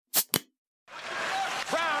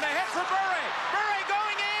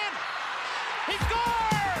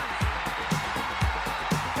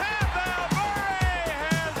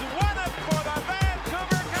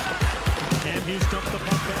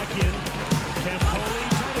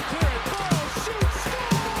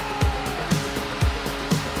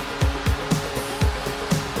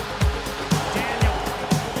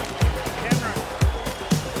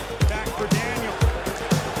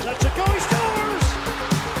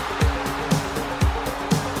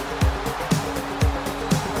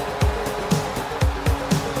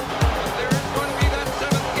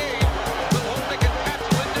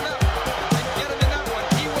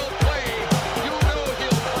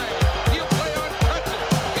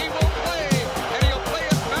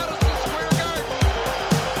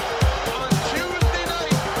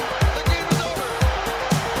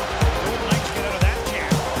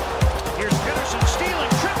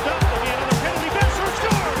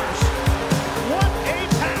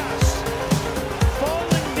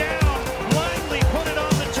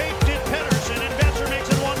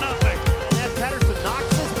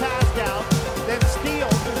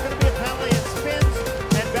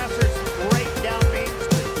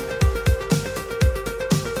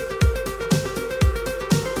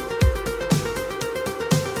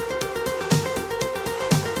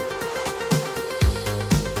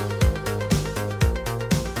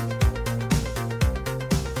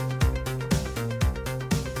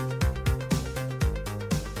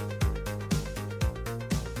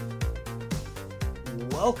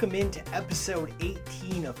Welcome into episode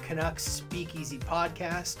 18 of Canucks Speakeasy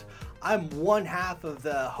Podcast. I'm one half of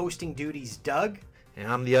the hosting duties, Doug.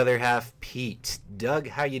 And I'm the other half, Pete. Doug,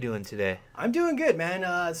 how you doing today? I'm doing good, man.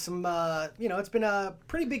 It's been a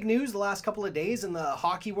pretty big news the last couple of days in the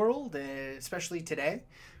hockey world, especially today.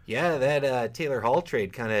 Yeah, that Taylor Hall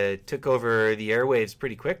trade kind of took over the airwaves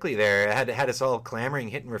pretty quickly there. It had us all clamoring,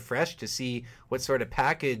 hitting refresh to see what sort of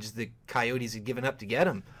package the Coyotes had given up to get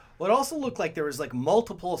him. Well, it also looked like there was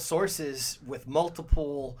multiple sources with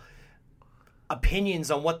multiple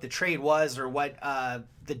opinions on what the trade was or what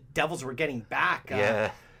the Devils were getting back.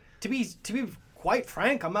 Yeah. To be quite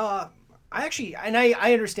frank, I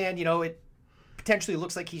understand, it potentially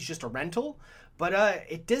looks like he's just a rental, but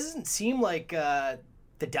it doesn't seem like the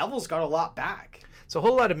Devils got a lot back. It's a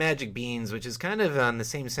whole lot of magic beans, which is kind of on the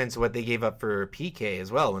same sense of what they gave up for PK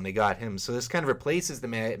as well when they got him. So this kind of replaces the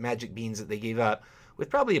magic beans that they gave up with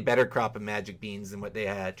probably a better crop of magic beans than what they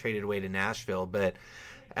had traded away to Nashville. But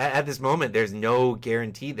at this moment, there's no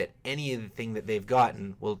guarantee that anything that they've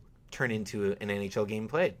gotten will turn into an NHL game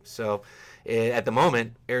played. So at the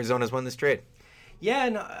moment, Arizona's won this trade. Yeah,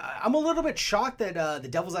 and I'm a little bit shocked that the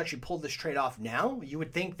Devils actually pulled this trade off now. You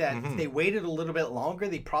would think that if they waited a little bit longer,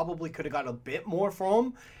 they probably could have got a bit more for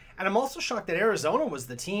him. And I'm also shocked that Arizona was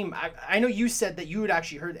the team. I know you said that you had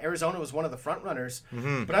actually heard Arizona was one of the front runners,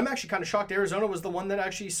 but I'm actually kind of shocked Arizona was the one that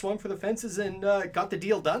actually swung for the fences and got the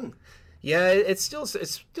deal done. Yeah, it's still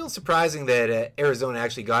surprising that Arizona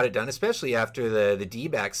actually got it done, especially after the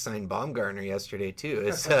D-backs signed Baumgartner yesterday too.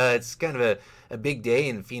 It's kind of a big day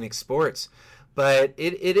in Phoenix sports. But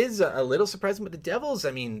it is a little surprising. But the Devils,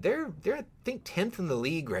 I mean, they're I think 10th in the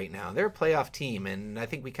league right now. They're a playoff team, and I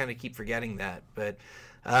think we kind of keep forgetting that. But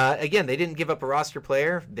again, they didn't give up a roster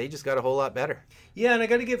player. They just got a whole lot better. Yeah, and I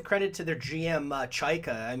got to give credit to their GM,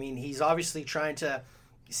 Chaika. I mean, he's obviously trying to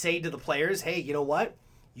say to the players, hey, you know what?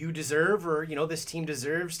 You deserve, or, this team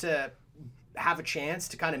deserves to have a chance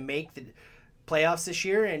to kind of make the playoffs this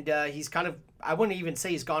year. And he's kind of, I wouldn't even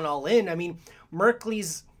say he's gone all in. I mean,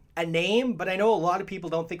 Merkley's a name, but I know a lot of people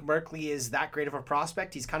don't think Merkley is that great of a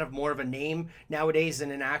prospect. He's kind of more of a name nowadays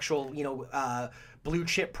than an actual, blue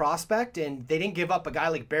chip prospect. And they didn't give up a guy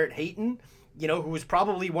like Barrett Hayton, who was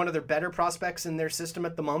probably one of their better prospects in their system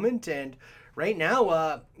at the moment. And right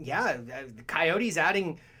now, the Coyotes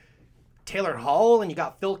adding Taylor Hall, and you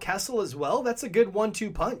got Phil Kessel as well. That's a good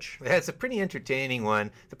 1-2 punch. Yeah, it's a pretty entertaining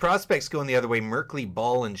one. The prospects going the other way, Merkley,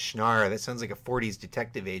 Ball, and Schnarr. That sounds like a 40s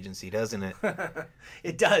detective agency, doesn't it?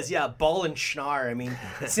 It does, yeah. Ball and Schnarr. I mean,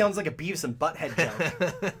 it sounds like a Beavis and Butthead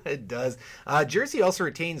joke. It does. Jersey also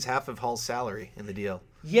retains half of Hall's salary in the deal.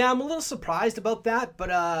 Yeah, I'm a little surprised about that,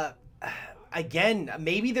 but again,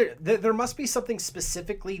 maybe there must be something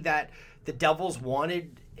specifically that the Devils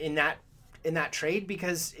wanted in that trade,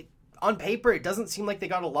 because on paper, it doesn't seem like they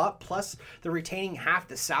got a lot, plus they're retaining half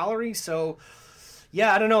the salary. So,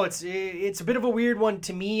 yeah, I don't know. It's a bit of a weird one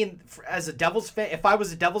to me. And as a Devils fan, if I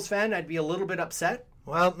was a Devils fan, I'd be a little bit upset.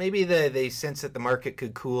 Well, maybe they sensed that the market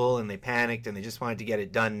could cool and they panicked and they just wanted to get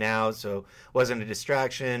it done now, so it wasn't a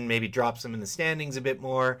distraction. Maybe drops them in the standings a bit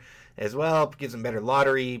more as well, gives them better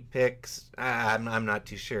lottery picks. I'm not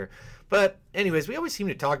too sure. But anyways, we always seem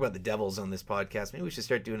to talk about the Devils on this podcast. Maybe we should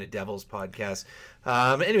start doing a Devils podcast.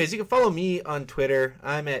 Anyways, you can follow me on Twitter.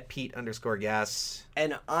 I'm at Pete_Gas.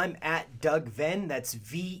 And I'm at Doug Venn. That's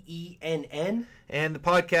VENN. And the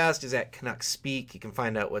podcast is at Canucks Speak. You can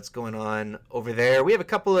find out what's going on over there. We have a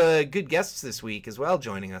couple of good guests this week as well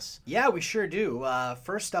joining us. Yeah, we sure do.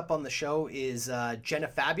 First up on the show is Jenna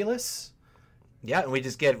Fabulous. Yeah, and we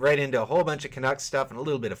just get right into a whole bunch of Canucks stuff and a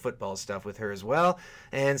little bit of football stuff with her as well.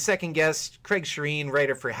 And second guest, Craig Shireen,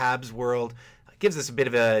 writer for Habs World, gives us a bit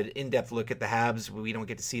of an in-depth look at the Habs. We don't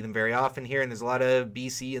get to see them very often here, and there's a lot of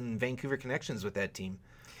BC and Vancouver connections with that team.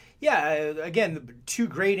 Yeah, again, two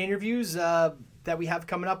great interviews that we have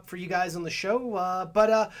coming up for you guys on the show.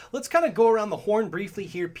 But let's kind of go around the horn briefly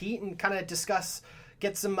here, Pete, and kind of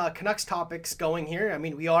get some Canucks topics going here. I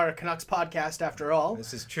mean, we are a Canucks podcast after all.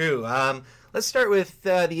 This is true. Let's start with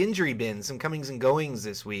the injury bin, some comings and goings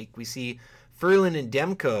this week. We see Ferland and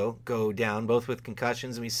Demko go down, both with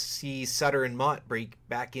concussions, and we see Sutter and Mott break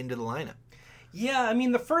back into the lineup. Yeah, I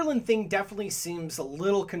mean, the Ferland thing definitely seems a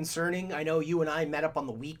little concerning. I know you and I met up on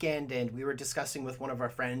the weekend, and we were discussing with one of our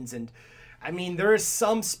friends, and I mean, there is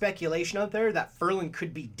some speculation out there that Ferland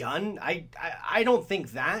could be done. I don't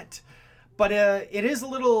think that. But it is a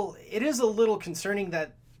little concerning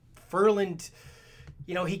that Ferland,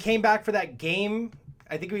 he came back for that game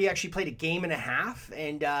I think we actually played a game and a half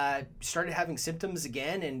and started having symptoms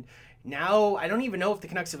again. And now I don't even know if the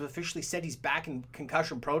Canucks have officially said he's back in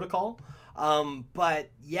concussion protocol. But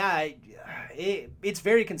yeah, it's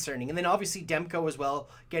very concerning. And then obviously Demko as well,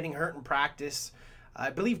 getting hurt in practice. I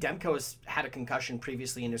believe Demko has had a concussion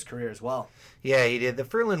previously in his career as well. Yeah, he did. The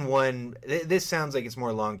Ferland one, this sounds like it's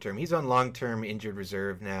more long-term. He's on long-term injured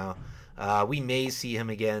reserve now. We may see him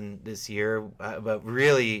again this year, but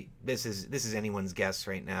really, this is anyone's guess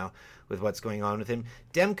right now with what's going on with him.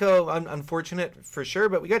 Demko, unfortunate for sure,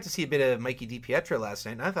 but we got to see a bit of Mikey DiPietro last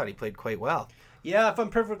night, and I thought he played quite well. Yeah, if I'm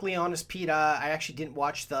perfectly honest, Pete, I actually didn't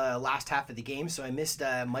watch the last half of the game, so I missed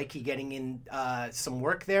Mikey getting in some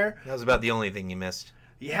work there. That was about the only thing you missed.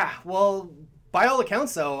 Yeah, well, by all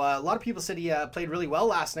accounts, though, a lot of people said he played really well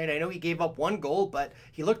last night. I know he gave up one goal, but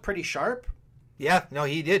he looked pretty sharp. Yeah, no,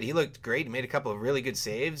 he did. He looked great. He made a couple of really good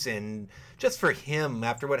saves, and just for him,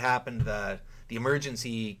 after what happened, the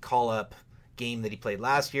emergency call-up game that he played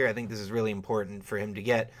last year, I think this is really important for him to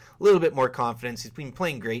get a little bit more confidence. He's been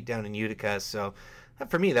playing great down in Utica, so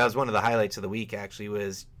for me, that was one of the highlights of the week, actually,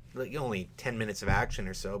 was like only 10 minutes of action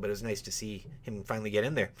or so, but it was nice to see him finally get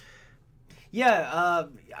in there. Yeah,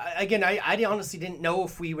 again, I honestly didn't know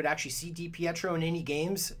if we would actually see DiPietro in any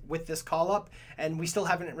games with this call-up, and we still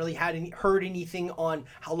haven't really heard anything on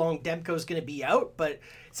how long Demko's going to be out, but it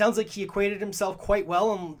sounds like he equated himself quite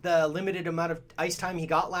well in the limited amount of ice time he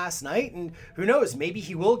got last night, and who knows, maybe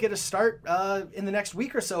he will get a start in the next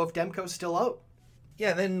week or so if Demko's still out.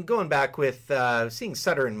 Yeah, then going back with seeing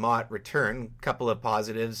Sutter and Mott return, a couple of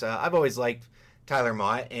positives. I've always liked Tyler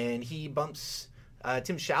Mott, and he bumps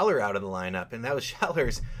Tim Schaller out of the lineup, and that was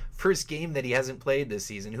Schaller's first game that he hasn't played this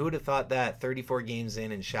season. Who would have thought that? 34 games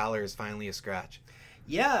in, and Schaller is finally a scratch.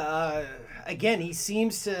 Yeah, again, he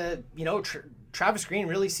seems to, Travis Green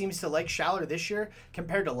really seems to like Schaller this year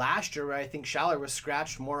compared to last year, where I think Schaller was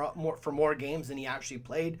scratched more games than he actually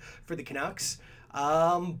played for the Canucks.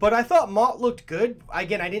 But I thought Mott looked good.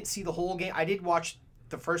 Again, I didn't see the whole game. I did watch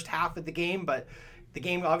the first half of the game, but the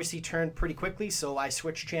game obviously turned pretty quickly, so I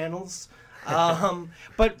switched channels.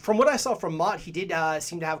 But from what I saw from Mott, he did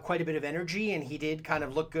seem to have quite a bit of energy, and he did kind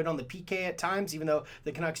of look good on the PK at times, even though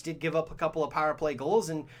the Canucks did give up a couple of power play goals,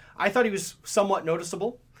 and I thought he was somewhat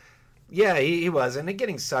noticeable. Yeah, he was, and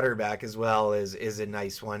getting Sutter back as well is a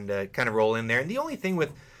nice one to kind of roll in there. And the only thing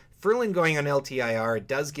with Ferland going on LTIR, it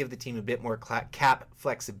does give the team a bit more cap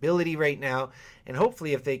flexibility right now, and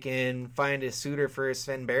hopefully if they can find a suitor for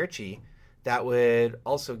Sven Baertschi, that would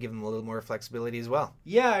also give them a little more flexibility as well.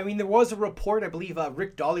 Yeah, I mean, there was a report, I believe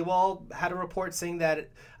Rick Dhaliwal had a report saying that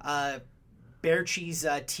Baertschi's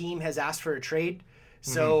team has asked for a trade.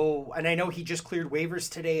 So, and I know he just cleared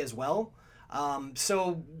waivers today as well.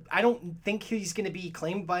 So I don't think he's going to be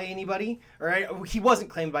claimed by anybody, he wasn't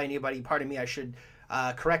claimed by anybody. Pardon me, I should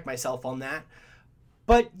correct myself on that.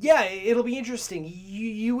 But yeah, it'll be interesting.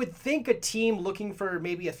 You would think a team looking for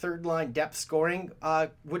maybe a third line depth scoring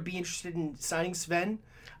would be interested in signing Sven.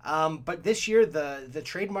 But this year, the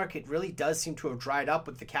trade market really does seem to have dried up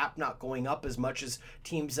with the cap not going up as much as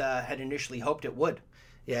teams had initially hoped it would.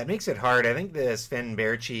 Yeah, it makes it hard. I think the Sven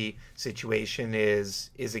Baertschi situation is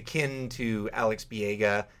akin to Alex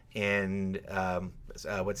Biega and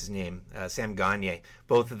what's his name? Sam Gagner.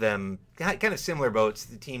 Both of them kind of similar boats.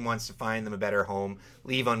 The team wants to find them a better home,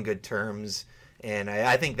 leave on good terms, and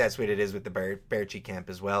I think that's what it is with the Baertschi camp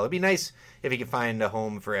as well. It'd be nice if he could find a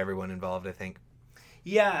home for everyone involved, I think.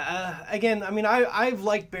 Yeah, again, I mean, I've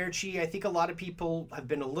liked Baertschi. I think a lot of people have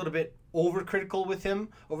been a little bit overcritical with him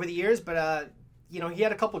over the years, but he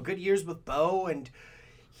had a couple of good years with Bo, and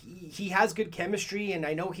he has good chemistry, and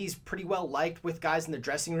I know he's pretty well liked with guys in the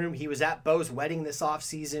dressing room. He was at Bo's wedding this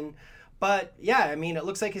offseason. But yeah, I mean, it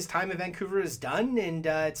looks like his time in Vancouver is done, and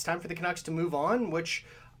it's time for the Canucks to move on, which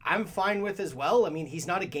I'm fine with as well. I mean, he's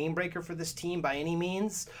not a game breaker for this team by any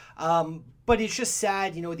means. But it's just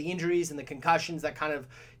sad, the injuries and the concussions that kind of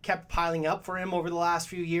kept piling up for him over the last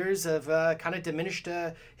few years have kind of diminished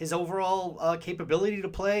his overall capability to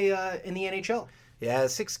play in the NHL. Yeah,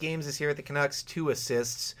 6 games this year at the Canucks, 2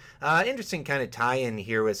 assists. Interesting kind of tie-in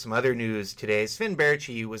here with some other news today. Sven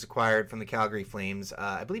Baertschi was acquired from the Calgary Flames.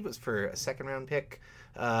 I believe it was for a second-round pick.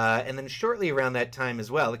 And then shortly around that time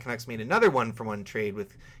as well, the Canucks made another one-for-one trade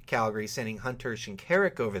with Calgary, sending Hunter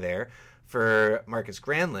Shinkaruk over there for Marcus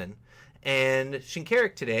Granlund. And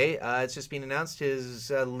Shinkaruk today, it's just been announced,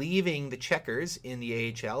 is leaving the Checkers in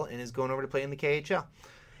the AHL and is going over to play in the KHL.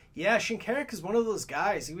 Yeah, Shinkaruk is one of those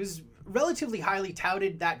guys. He was relatively highly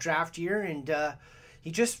touted that draft year, and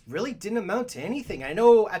he just really didn't amount to anything. I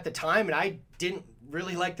know at the time, and I didn't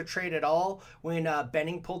really like the trade at all when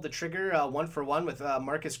Benning pulled the trigger 1-for-1 with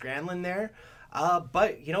Marcus Granlund there.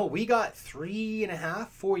 But, we got 3.5,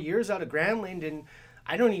 4 years out of Granlund, and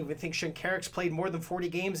I don't even think Shinkarik's played more than 40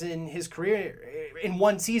 games in his career in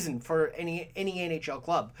one season for any NHL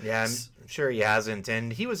club. Yeah, I'm sure he hasn't.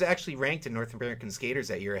 And he was actually ranked in North American skaters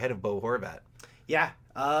that year ahead of Bo Horvat. Yeah.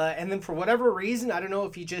 And then for whatever reason, I don't know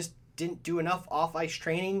if he just didn't do enough off-ice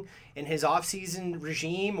training in his off-season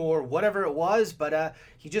regime or whatever it was, but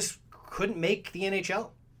he just couldn't make the NHL.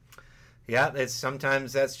 Yeah,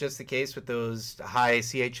 sometimes that's just the case with those high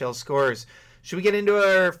CHL scores. Should we get into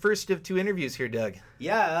our first of two interviews here, Doug?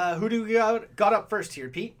 Yeah, who do we got up first here,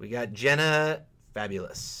 Pete? We got Jenna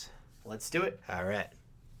Fabulous. Let's do it. All right.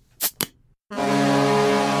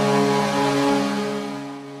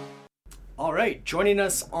 All right, joining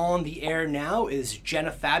us on the air now is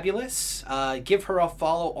Jenna Fabulous. Give her a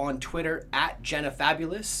follow on Twitter at Jenna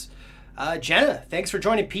Fabulous. Jenna, thanks for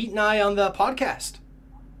joining Pete and I on the podcast.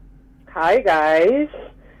 Hi, guys.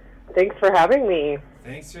 Thanks for having me.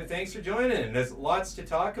 Thanks for joining. There's lots to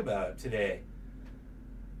talk about today.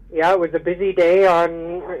 Yeah, it was a busy day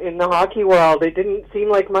in the hockey world. It didn't seem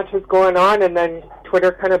like much was going on, and then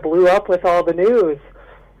Twitter kind of blew up with all the news.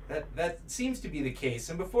 That seems to be the case.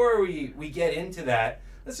 And before we get into that,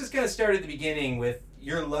 let's just kind of start at the beginning with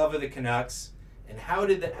your love of the Canucks and how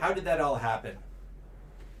did that all happen?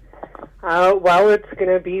 Well, it's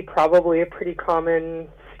going to be probably a pretty common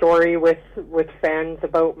story with fans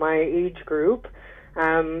about my age group.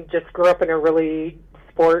 Just grew up in a really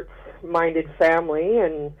sports-minded family,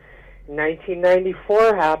 and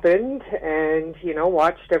 1994 happened, and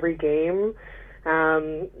watched every game.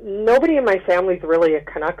 Nobody in my family's really a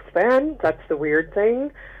Canucks fan. That's the weird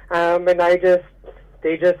thing. And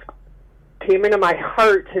they just came into my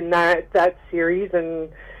heart in that series and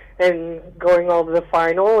going all to the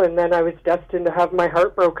final, and then I was destined to have my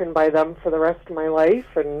heart broken by them for the rest of my life,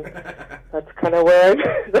 and that's kind of where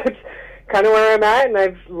I'm at, and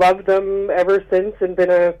I've loved them ever since and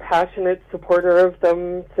been a passionate supporter of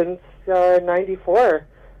them since 94.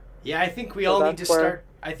 Yeah, I think we all need to start.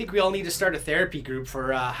 I think we all need to start a therapy group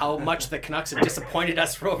for how much the Canucks have disappointed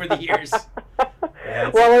us for over the years.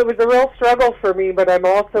 Well, it was a real struggle for me, but I'm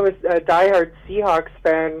also a diehard Seahawks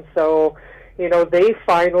fan, so they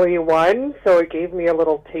finally won, so it gave me a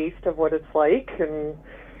little taste of what it's like, and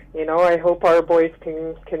I hope our boys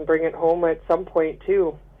can bring it home at some point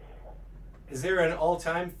too. Is there an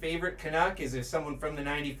all-time favorite Canuck? Is there someone from the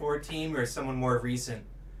 94 team or someone more recent?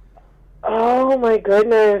 Oh my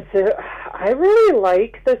goodness. I really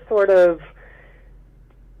like the sort of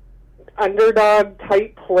underdog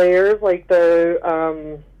type players like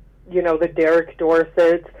the Derek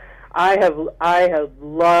Dorsets. I have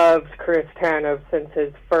loved Chris Tanev since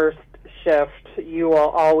his first shift. You will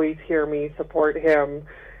always hear me support him.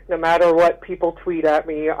 No matter what people tweet at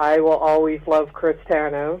me, I will always love Chris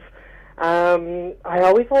Tanev. I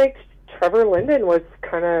always liked Trevor Linden was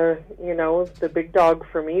kind of, the big dog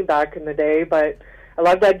for me back in the day, but I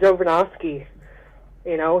love that Jovanovski.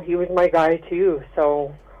 He was my guy too.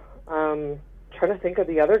 So, trying to think of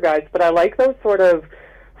the other guys, but I like those sort of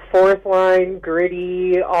fourth line,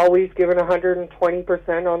 gritty, always giving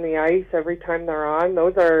 120% on the ice every time they're on.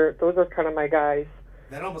 Those are kind of my guys.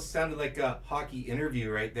 That almost sounded like a hockey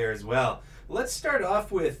interview right there as well. Let's start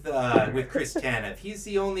off with Chris Tanev. He's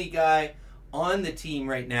the only guy on the team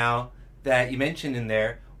right now that you mentioned in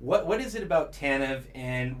there. What is it about Tanev,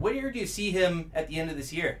 and where do you see him at the end of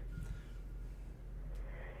this year?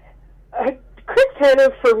 Chris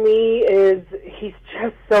Tanev, for me, he's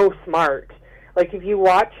just so smart. Like, if you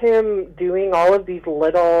watch him doing all of these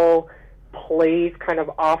little plays kind of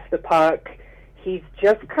off the puck, he's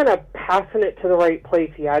just kind of passing it to the right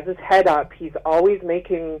place. He has his head up. He's always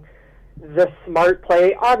making the smart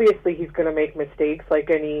play. Obviously, he's going to make mistakes like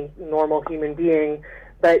any normal human being,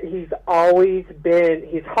 but he's always been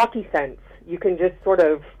his hockey sense. You can just sort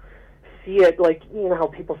of see it, like, how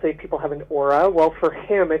people say people have an aura. Well, for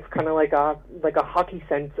him, it's kind of like a hockey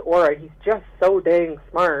sense aura. He's just so dang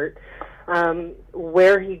smart.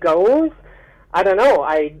 Where he goes, I don't know.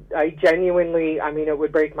 I genuinely, it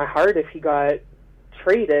would break my heart if he got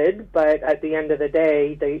traded, but at the end of the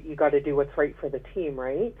day, you got to do what's right for the team,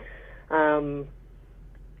 right?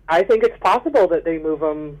 I think it's possible that they move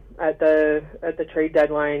him at the trade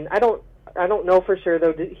deadline. I don't know for sure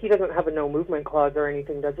though. He doesn't have a no movement clause or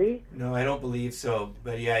anything, does he? No, I don't believe so.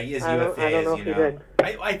 But yeah, he is UFA. I don't know if he did.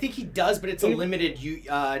 I think he does, but it's a limited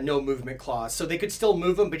no movement clause. So they could still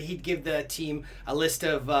move him, but he'd give the team a list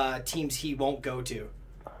of teams he won't go to.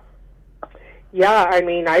 Yeah,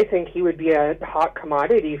 I think he would be a hot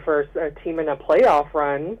commodity for a team in a playoff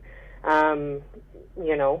run. I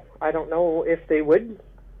don't know if they would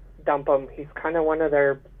dump him. He's kind of one of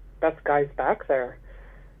their best guys back there.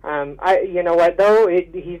 You know what though,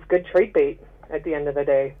 he's good trade bait at the end of the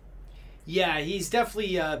day. Yeah, he's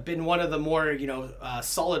definitely been one of the more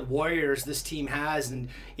solid warriors this team has, and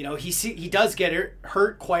he does get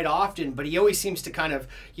hurt quite often, but he always seems to kind of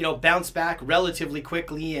bounce back relatively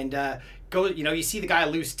quickly and go. You see the guy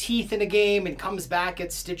lose teeth in a game and comes back,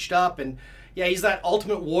 gets stitched up, and yeah, he's that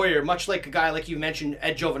ultimate warrior, much like a guy like you mentioned,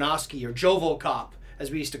 Ed Jovanovski or Jovo Cop,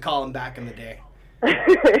 as we used to call him back in the day.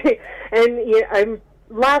 And yeah,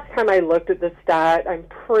 last time I looked at the stat, I'm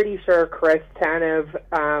pretty sure Chris Tanev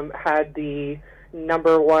had the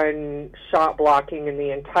number one shot blocking in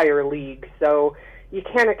the entire league. So you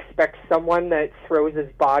can't expect someone that throws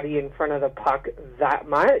his body in front of the puck that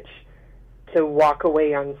much to walk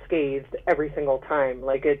away unscathed every single time.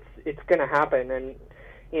 Like, it's going to happen. And,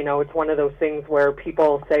 it's one of those things where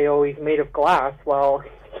people say, oh, he's made of glass. Well,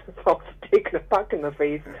 he's also taken a puck in the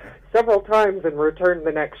face several times and returned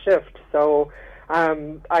the next shift. So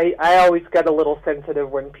I always get a little sensitive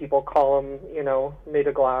when people call him, made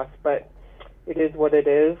of glass, but it is what it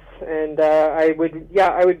is. And I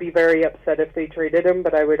would be very upset if they traded him,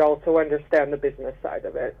 but I would also understand the business side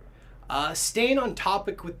of it. Staying on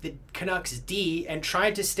topic with the Canucks D and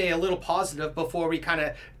trying to stay a little positive before we kind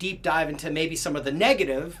of deep dive into maybe some of the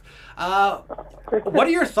negative, what are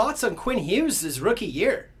your thoughts on Quinn Hughes' rookie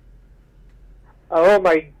year? Oh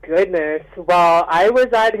my goodness. Well, I was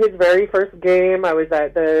at his very first game. I was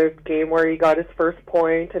at the game where he got his first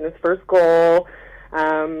point and his first goal.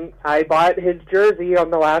 I bought his jersey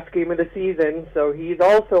on the last game of the season, so he's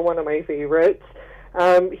also one of my favorites.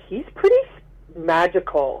 He's pretty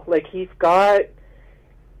magical. Like, he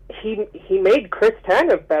made Chris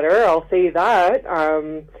Tanev better, I'll say that.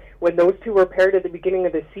 When those two were paired at the beginning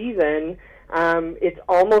of the season, it's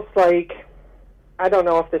almost like, I don't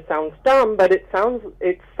know if this sounds dumb, but it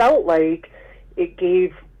felt like it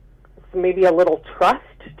gave maybe a little trust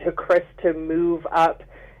to Chris to move up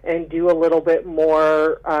and do a little bit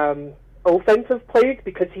more offensive plays,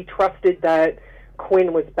 because he trusted that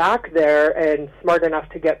Quinn was back there and smart enough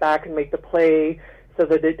to get back and make the play so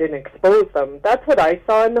that it didn't expose them. That's what I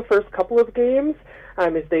saw in the first couple of games,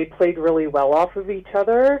 is they played really well off of each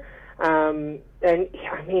other. And,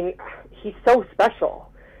 I mean, he's so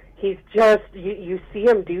special. He's just, you see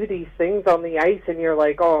him do these things on the ice and you're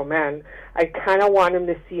like, oh man, I kind of want him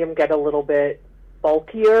to see him get a little bit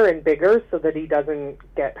bulkier and bigger so that he doesn't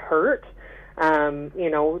get hurt.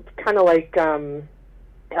 Kind of like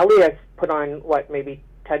Elias put on, maybe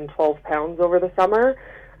 10, 12 pounds over the summer.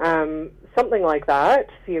 Something like that,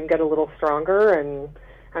 see him get a little stronger. And,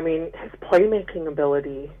 I mean, his playmaking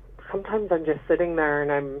ability, sometimes I'm just sitting there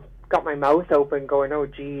and I'm got my mouth open going, oh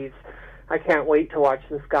geez, I can't wait to watch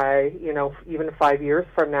this guy, even 5 years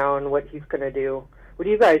from now and what he's going to do. What do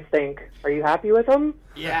you guys think? Are you happy with him?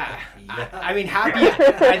 Yeah. I mean, happy.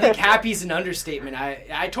 I think happy's an understatement.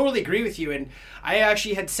 I totally agree with you. And I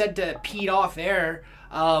actually had said to Pete off air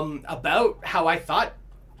about how I thought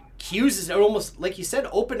Hughes is almost, like you said,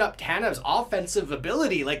 opened up Tanev's offensive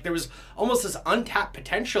ability. Like, there was almost this untapped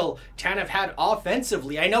potential Tanev had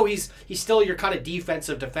offensively. I know he's still your kind of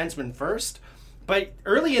defensive defenseman first. But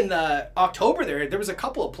early in the October there was a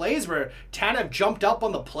couple of plays where Tanev jumped up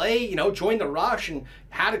on the play, joined the rush and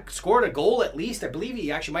scored a goal at least. I believe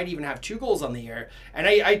he actually might even have 2 goals on the year. And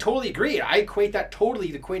I totally agree. I equate that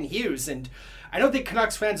totally to Quinn Hughes. And I don't think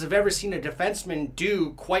Canucks fans have ever seen a defenseman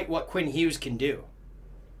do quite what Quinn Hughes can do.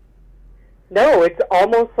 No, it's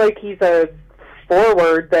almost like he's a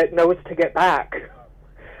forward that knows to get back.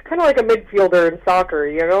 Kind of like a midfielder in soccer,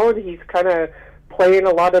 He's kind of playing a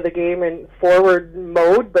lot of the game in forward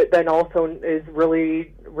mode, but then also is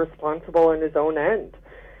really responsible in his own end.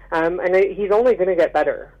 And he's only going to get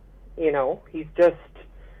better. He's just,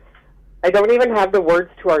 I don't even have the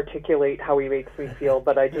words to articulate how he makes me feel,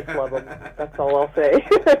 but I just love him. That's all I'll say.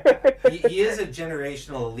 He is a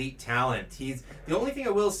generational elite talent. The only thing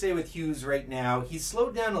I will say with Hughes right now, he's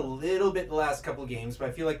slowed down a little bit the last couple of games, but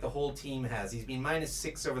I feel like the whole team has. He's been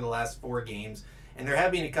 -6 over the last 4 games. And there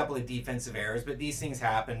have been a couple of defensive errors, but these things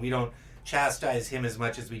happen. We don't chastise him as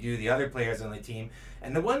much as we do the other players on the team.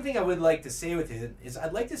 And the one thing I would like to say with him is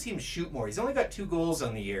I'd like to see him shoot more. He's only got 2 goals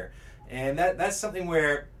on the year. And that's something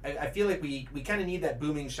where I feel like we kind of need that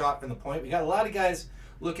booming shot from the point. We got a lot of guys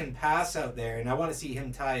looking pass out there, and I want to see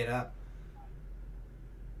him tie it up.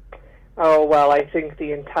 Oh, well, I think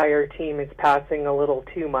the entire team is passing a little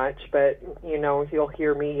too much, but, you'll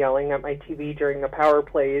hear me yelling at my TV during the power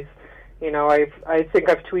plays. I think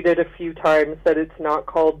I've tweeted a few times that it's not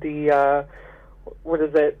called the,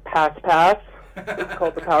 pass? It's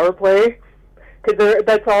called the power play. Because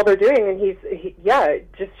that's all they're doing, and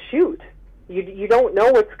just shoot. You don't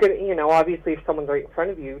know what's going to, obviously if someone's right in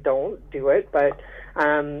front of you, don't do it. But,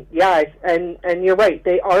 yeah, and you're right.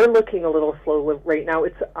 They are looking a little slow right now.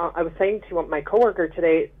 I was saying to my coworker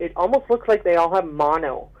today, it almost looks like they all have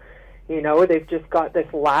mono. They've just got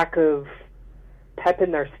this lack of pep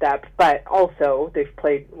in their step. But also, they've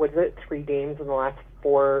played, 3 games in the last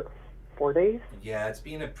 4 days? Yeah, it's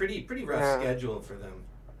been a pretty rough schedule for them.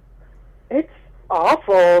 It's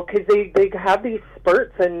awful because they have these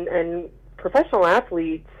spurts, and professional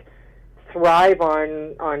athletes thrive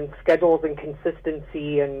on schedules and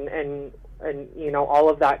consistency and all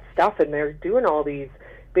of that stuff, and they're doing all these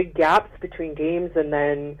big gaps between games and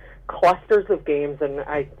then clusters of games, and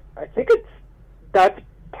I think that's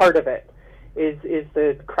part of it is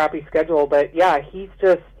the crappy schedule. But yeah, he's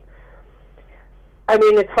just,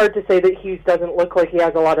 it's hard to say that Hughes doesn't look like he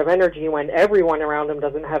has a lot of energy when everyone around him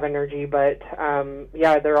doesn't have energy, but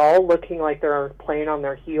yeah, they're all looking like they're playing on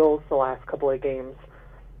their heels the last couple of games.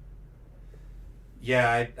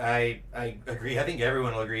 Yeah, I agree. I think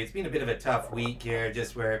everyone will agree. It's been a bit of a tough week here,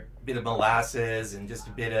 just where a bit of molasses and just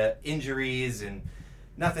a bit of injuries, and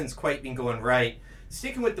nothing's quite been going right.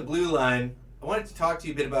 Sticking with the blue line, I wanted to talk to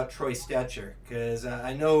you a bit about Troy Stecher, because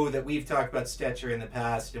I know that we've talked about Stecher in the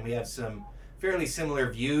past, and we have some fairly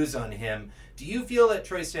similar views on him. Do you feel that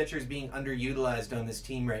Troy Stecher is being underutilized on this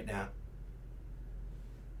team right now?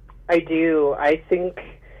 I do. I think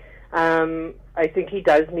he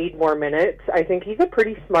does need more minutes. I think he's a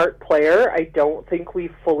pretty smart player. I don't think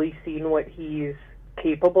we've fully seen what he's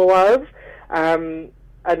capable of.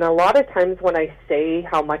 And a lot of times when I say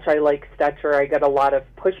how much I like Stecher, I get a lot of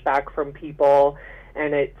pushback from people,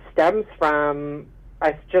 and it stems from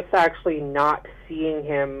us just actually not seeing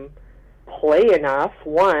him play enough,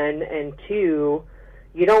 1, and 2,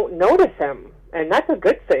 you don't notice him, and that's a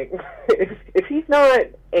good thing. If he's not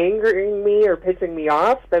angering me or pissing me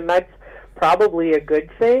off, then that's probably a good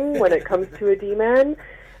thing when it comes to a D-man,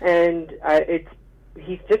 and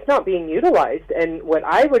he's just not being utilized. And what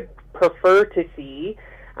I would prefer to see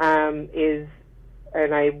is,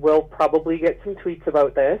 and I will probably get some tweets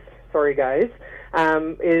about this, sorry guys,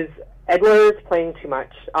 is Edler is playing too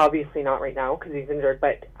much. Obviously not right now because he's injured,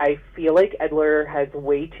 but I feel like Edler has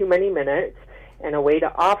way too many minutes, and a way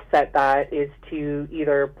to offset that is to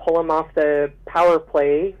either pull him off the power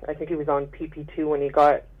play, I think he was on PP2 when he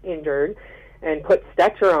got injured, and put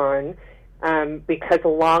Stecher on, because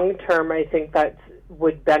long term I think that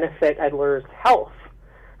would benefit Edler's health.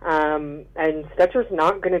 And Stetcher's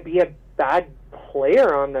not going to be a bad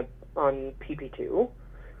player on PP2.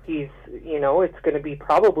 He's, it's going to be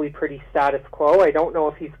probably pretty status quo. I don't know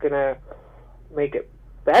if he's going to make it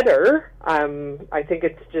better. I think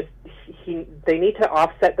it's just they need to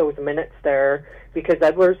offset those minutes there, because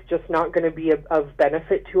Edler's just not going to be of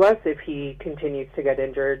benefit to us if he continues to get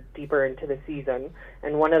injured deeper into the season.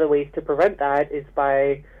 And one of the ways to prevent that is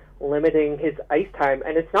by limiting his ice time.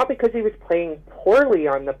 And it's not because he was playing poorly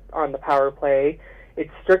on the power play.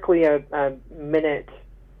 It's strictly a minute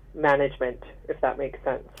management, if that makes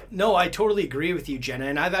sense. No, I totally agree with you, Jenna.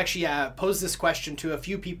 And I've actually posed this question to a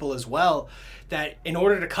few people as well, that in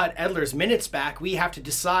order to cut Edler's minutes back, we have to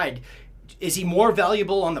decide, is he more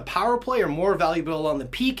valuable on the power play or more valuable on the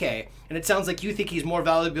PK? And it sounds like you think he's more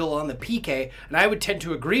valuable on the PK, and I would tend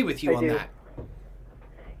to agree with you on that.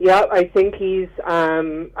 Yeah, I think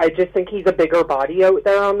I just think he's a bigger body out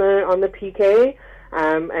there on the PK,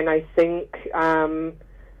 and I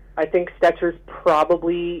think Stetcher's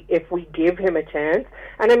probably, if we give him a chance,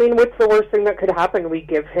 and what's the worst thing that could happen? We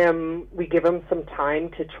give him some time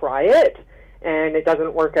to try it, and it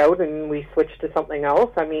doesn't work out, and we switch to something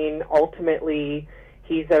else. Ultimately,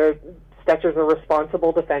 Stetcher's a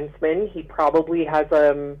responsible defenseman. He probably has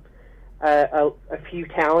a few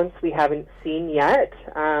talents we haven't seen yet,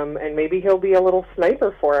 and maybe he'll be a little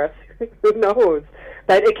sniper for us. Who knows?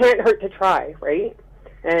 But it can't hurt to try, right?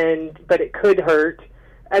 But it could hurt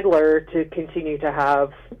Edler to continue to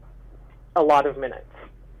have a lot of minutes.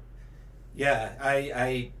 Yeah,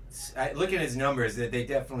 I look at his numbers, that they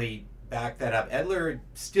definitely back that up. Edler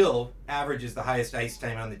still averages the highest ice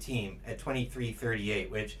time on the team at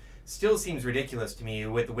 23:38, which still seems ridiculous to me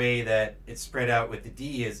with the way that it's spread out with the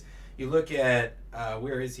D. Is you look at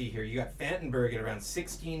where is he here? You got Fantenberg at around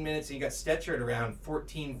 16 minutes, and you got Stecher at around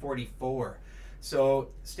 14:44. So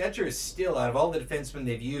Stecher is still, out of all the defensemen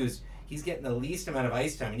they've used, he's getting the least amount of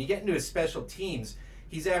ice time. And you get into his special teams,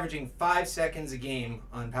 he's averaging 5 seconds a game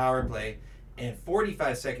on power play and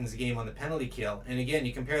 45 seconds a game on the penalty kill. And again,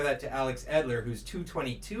 you compare that to Alex Edler, who's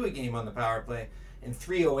 2:22 a game on the power play and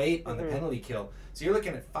 3:08 on the penalty kill. So you're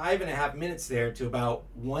looking at 5.5 minutes there to about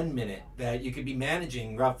 1 minute that you could be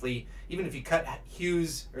managing roughly. Even if you cut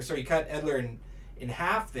cut Edler in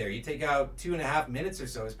half there, you take out 2.5 minutes or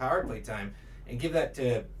so as power play time and give that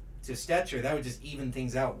to Stetcher. That would just even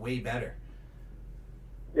things out way better.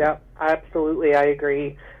 Yeah, absolutely. I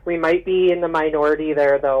agree. We might be in the minority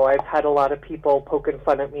there, though. I've had a lot of people poking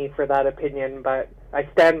fun at me for that opinion, but I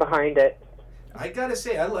stand behind it. I gotta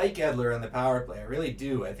say, I like Edler on the power play. I really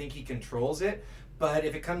do. I think he controls it. But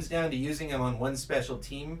if it comes down to using him on one special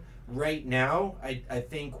team right now, I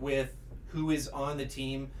think with who is on the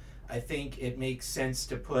team, I think it makes sense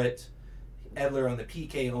to put Edler on the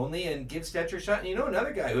PK only and give Stetcher a shot. And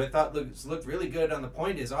another guy who I thought looked really good on the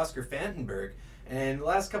point is Oscar Fantenberg. And the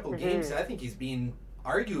last couple of games, I think he's been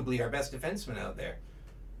arguably our best defenseman out there.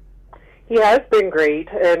 He has been great,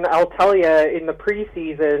 and I'll tell you, in the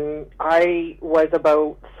preseason, I was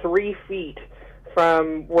about 3 feet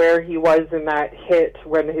from where he was in that hit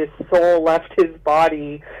when his soul left his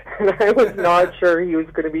body, and I was not sure he was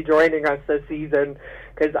going to be joining us this season,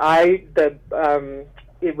 because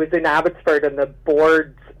it was in Abbotsford, and the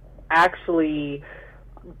boards actually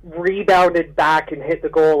rebounded back and hit the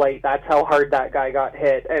goal light. That's how hard that guy got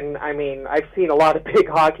hit. And I mean, I've seen a lot of big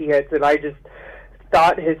hockey hits, and I just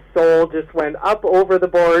thought his soul just went up over the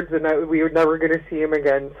boards, and we were never going to see him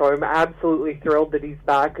again. So I'm absolutely thrilled that he's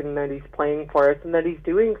back and that he's playing for us and that he's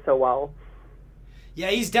doing so well. Yeah,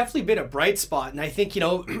 he's definitely been a bright spot, and I think,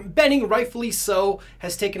 Benning, rightfully so,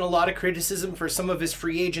 has taken a lot of criticism for some of his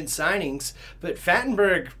free agent signings, but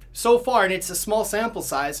Fantenberg, so far, and it's a small sample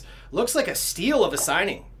size, looks like a steal of a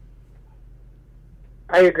signing.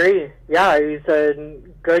 I agree. Yeah, he's a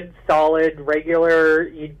good, solid, regular,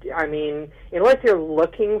 unless you're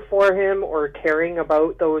looking for him or caring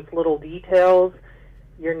about those little details,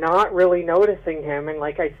 you're not really noticing him, and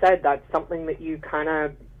like I said, that's something that you kind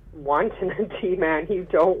of want in a D-man. You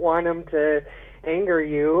don't want him to anger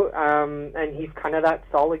you, and he's kind of that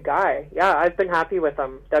solid guy. Yeah, I've been happy with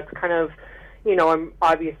him. That's kind of, I'm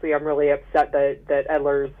really upset that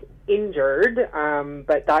Edler's injured,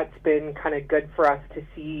 but that's been kind of good for us to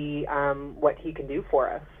see what he can do for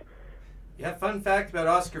us. Yeah, fun fact about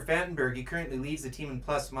Oscar Fantenberg, he currently leads the team in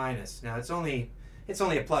plus-minus. Now, it's only a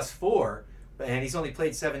 +4, and he's only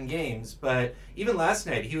played 7 games, but even last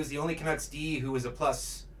night, he was the only Canucks D who was a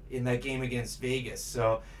plus in that game against Vegas.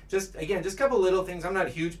 So just a couple little things. I'm not a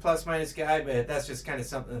huge plus-minus guy, but that's just kind of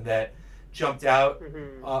something that jumped out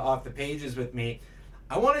off the pages with me.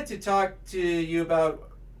 I wanted to talk to you about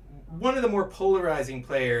one of the more polarizing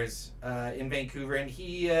players in Vancouver, and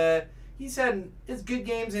he's had his good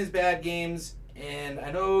games and his bad games, and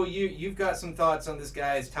I know you've got some thoughts on this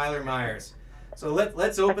guy, Tyler Myers. So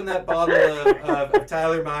let's open that bottle of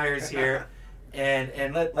Tyler Myers here.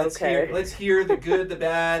 And let's hear the good, the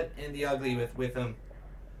bad, and the ugly with him.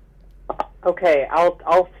 Okay,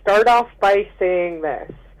 I'll start off by saying this.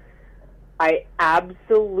 I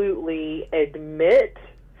absolutely admit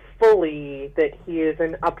fully that he is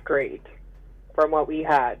an upgrade from what we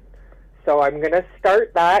had. So I'm going to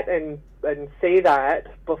start that and say that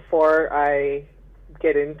before I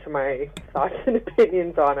get into my thoughts and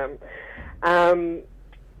opinions on him.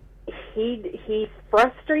 He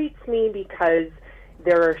frustrates me because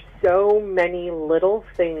there are so many little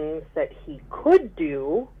things that he could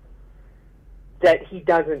do that he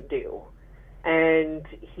doesn't do. And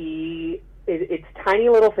it's tiny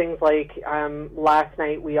little things like last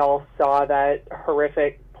night we all saw that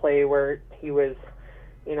horrific play where he was,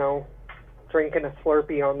 drinking a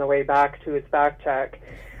Slurpee on the way back to his back check.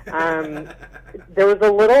 There was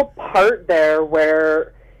a little part there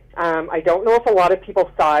where I don't know if a lot of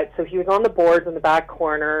people saw it. So he was on the boards in the back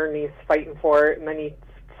corner, and he's fighting for it, and then he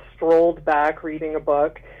strolled back reading a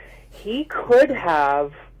book. He could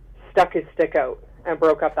have stuck his stick out and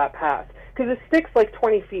broke up that pass, because his stick's like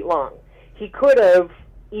 20 feet long. He could have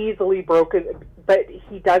easily broken, but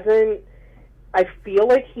he doesn't. I feel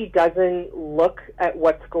like he doesn't look at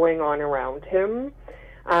what's going on around him.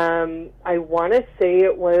 I want to say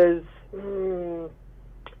it was...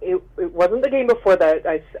 It wasn't the game before that.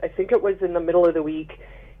 I think it was in the middle of the week.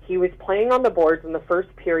 He was playing on the boards in the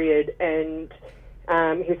first period, and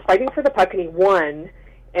he was fighting for the puck, and he won.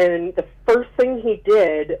 And the first thing he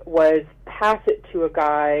did was pass it to a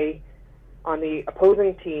guy on the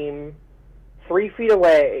opposing team 3 feet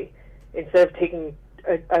away, instead of taking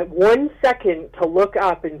a 1 second to look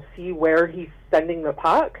up and see where he's sending the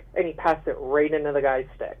puck, and he passed it right into the guy's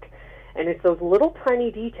stick. And it's those little tiny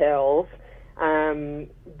details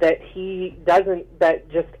that he doesn't, that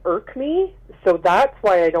just irk me. So that's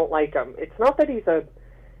why I don't like him. It's not that he's a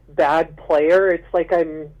bad player. It's like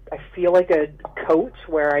I feel like a coach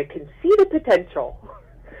where I can see the potential.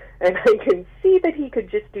 And I can see that he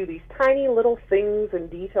could just do these tiny little things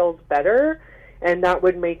and details better, and that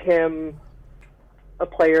would make him a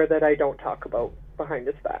player that I don't talk about behind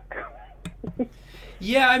his back.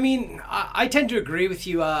 Yeah, I mean, I tend to agree with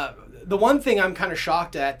you. The one thing I'm kind of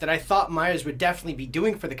shocked at that I thought Myers would definitely be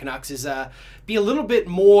doing for the Canucks is be a little bit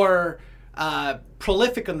more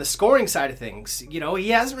prolific on the scoring side of things. You know, he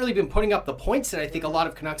hasn't really been putting up the points that I think a lot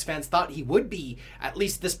of Canucks fans thought he would be at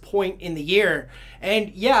least this point in the year.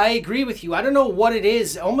 And yeah, I agree with you. I don't know what it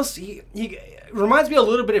is. Almost he reminds me a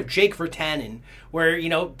little bit of Jake Virtanen, where, you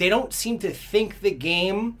know, they don't seem to think the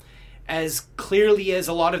game as clearly as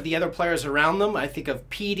a lot of the other players around them. I think of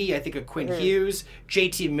Petey, I think of Quinn Hughes,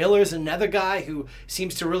 JT Miller's another guy who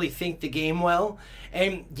seems to really think the game well.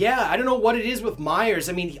 And yeah, I don't know what it is with Myers.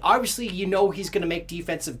 I mean, obviously, you know, he's going to make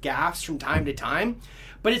defensive gaffes from time to time,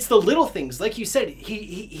 but it's the little things. Like you said,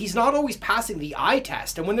 he's not always passing the eye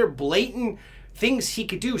test. And when they're blatant things he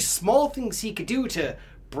could do, small things he could do to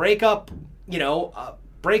break up, you know, a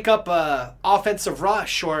offensive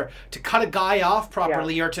rush, or to cut a guy off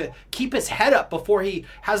properly, or to keep his head up before he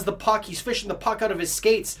has the puck. He's fishing the puck out of his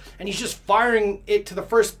skates, and he's just firing it to the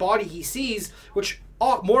first body he sees, which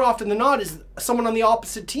more often than not is someone on the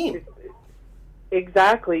opposite team.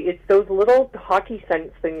 Exactly. It's those little hockey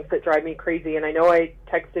sense things that drive me crazy. And I know I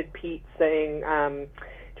texted Pete saying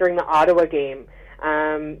during the Ottawa game,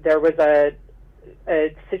 there was a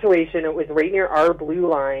situation. It was right near our blue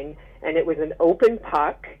line, and it was an open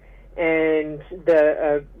puck, and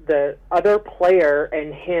the other player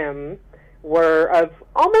and him were of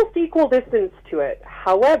almost equal distance to it.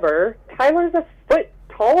 However, Tyler's a foot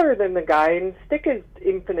taller than the guy, and stick is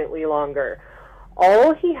infinitely longer.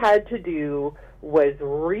 All he had to do was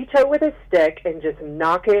reach out with his stick and just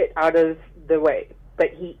knock it out of the way. But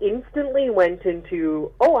he instantly went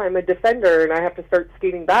into, oh, I'm a defender and I have to start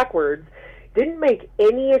skating backwards. Didn't make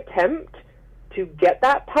any attempt to get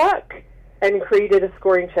that puck, and created a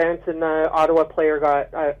scoring chance, and the Ottawa player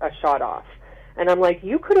got a shot off. And I'm like,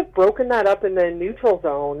 you could have broken that up in the neutral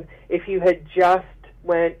zone if you had just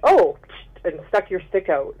went, oh, and stuck your stick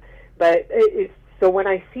out. But so when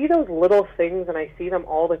I see those little things, and I see them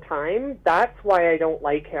all the time, that's why I don't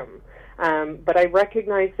like him. But I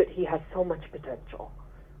recognize that he has so much potential.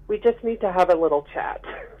 We just need to have a little chat.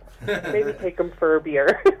 Maybe take him for a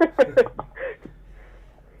beer.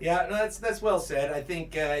 Yeah, no, that's well said. I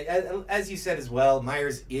think, as you said as well,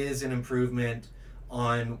 Myers is an improvement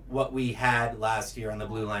on what we had last year on the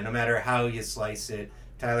blue line. No matter how you slice it,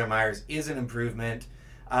 Tyler Myers is an improvement.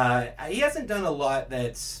 He hasn't done a lot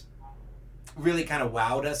that's really kind of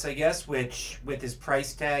wowed us, I guess, which with his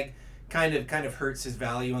price tag kind of hurts his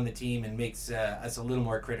value on the team and makes us a little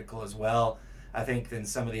more critical as well, I think, than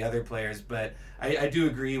some of the other players. But I do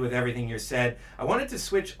agree with everything you said. I wanted to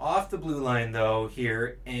switch off the blue line, though,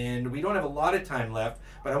 here, and we don't have a lot of time left,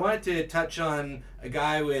 but I wanted to touch on a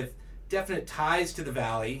guy with definite ties to the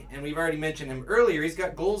Valley, and we've already mentioned him earlier. He's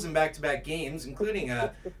got goals in back-to-back games, including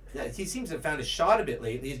he seems to have found a shot a bit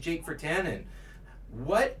lately, is Jake Virtanen.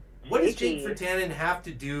 What does Jake Virtanen have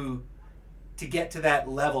to do to get to that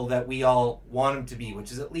level that we all want him to be,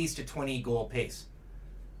 which is at least a 20-goal pace?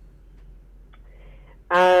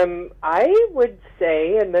 I would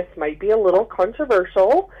say, and this might be a little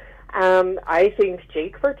controversial, I think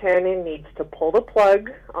Jake Virtanen needs to pull the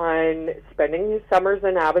plug on spending his summers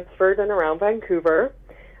in Abbotsford and around Vancouver.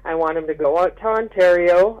 I want him to go out to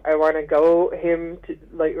Ontario. I want to go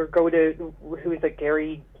to who's it,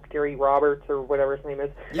 Gary Roberts or whatever his name is.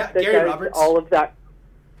 Yeah, Gary Roberts. All of that.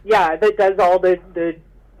 Yeah, that does all the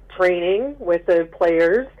training with the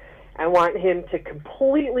players. I want him to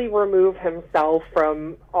completely remove himself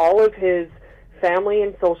from all of his family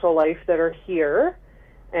and social life that are here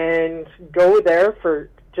and go there for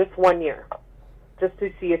just 1 year, just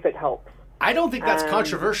to see if it helps. I don't think that's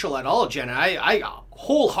controversial at all, Jenna. I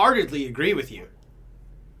wholeheartedly agree with you.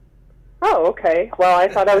 Oh, okay. Well, I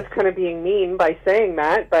thought I was kind of being mean by saying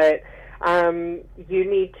that, but you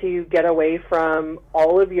need to get away from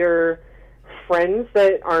all of your friends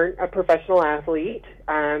that aren't a professional athlete,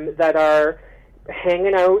 that are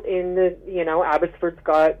hanging out in the, Abbotsford's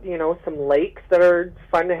got, some lakes that are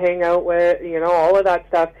fun to hang out with, all of that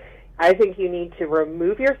stuff. I think you need to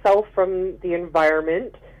remove yourself from the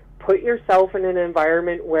environment, put yourself in an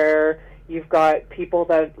environment where you've got people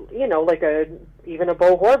that, like even a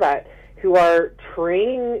Bo Horvat, who are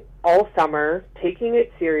training all summer, taking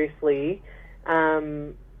it seriously,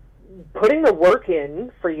 putting the work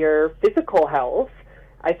in for your physical health.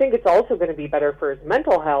 I think it's also going to be better for his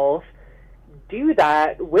mental health. Do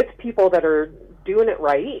that with people that are doing it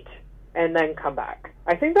right and then come back.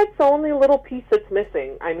 I think that's the only little piece that's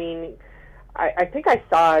missing. I mean, I think I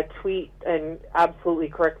saw a tweet, and absolutely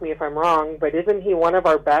correct me if I'm wrong, but isn't he one of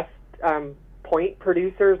our best point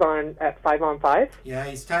producers at 5-on-5? Yeah,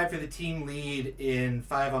 he's tied for the team lead in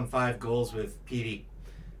 5-on-5 goals with Petey.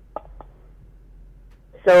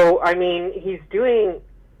 So, I mean, he's doing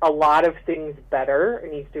a lot of things better,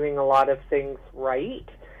 and he's doing a lot of things right,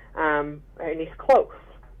 and he's close.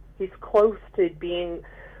 He's close to being...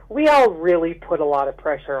 We all really put a lot of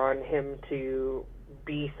pressure on him to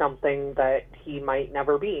be something that he might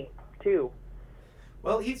never be, too.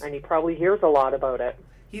 Well, and he probably hears a lot about it.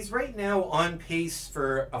 He's right now on pace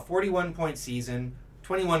for a 41-point season,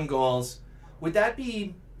 21 goals. Would that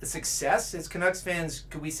be a success? As Canucks fans,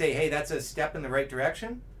 could we say, hey, that's a step in the right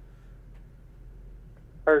direction?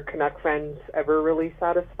 Are Canuck fans ever really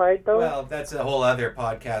satisfied, though? Well, that's a whole other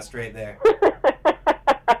podcast right there.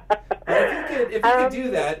 If he could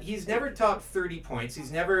do that, he's never topped 30 points.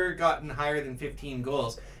 He's never gotten higher than 15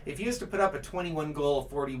 goals. If he was to put up a 21-goal,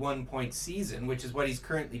 41-point season, which is what he's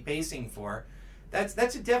currently pacing for,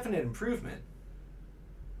 that's a definite improvement.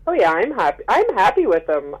 Oh yeah, I'm happy. I'm happy with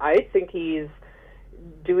him. I think he's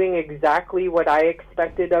doing exactly what I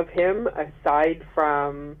expected of him. Aside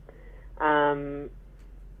from, I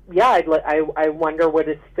wonder what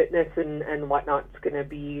his fitness and whatnot's going to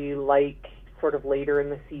be like sort of later in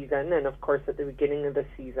the season, and of course at the beginning of the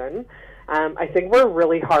season. I think we're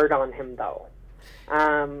really hard on him, though.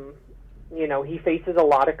 He faces a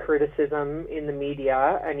lot of criticism in the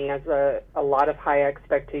media, and he has a lot of high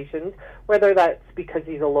expectations, whether that's because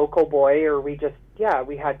he's a local boy or we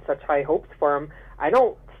had such high hopes for him. I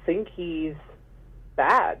don't think he's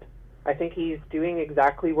bad. I think he's doing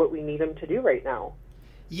exactly what we need him to do right now.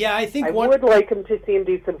 Yeah, I think I would like him to see him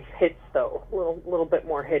do some hits, though, a little bit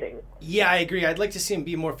more hitting. Yeah, I agree. I'd like to see him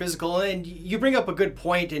be more physical, and you bring up a good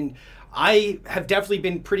point, and I have definitely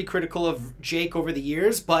been pretty critical of Jake over the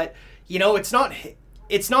years, but it's not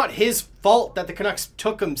his fault that the Canucks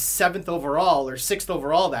took him 7th overall or 6th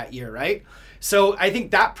overall that year, right? So I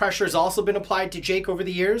think that pressure has also been applied to Jake over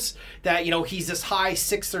the years, that he's this high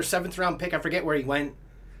 6th or 7th round pick. I forget where he went.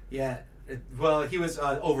 Yeah, well, he was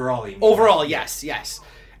overall. Overall, yes.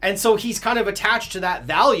 And so he's kind of attached to that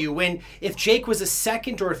value, when if Jake was a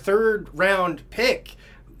 2nd or 3rd round pick,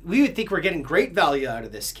 we would think we're getting great value out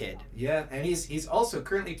of this kid. Yeah, and he's also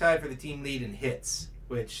currently tied for the team lead in hits,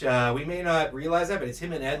 which we may not realize that, but it's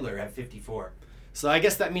him and Edler at 54. So I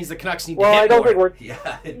guess that means the Canucks need to hit more. I don't think we're...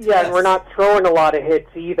 Yeah, and we're not throwing a lot of hits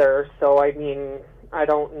either, so I mean, I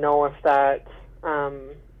don't know if that...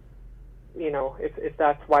 if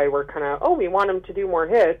that's why we're kind of, we want him to do more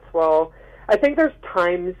hits. Well, I think there's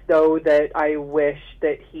times, though, that I wish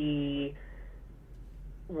that he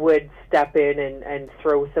would step in and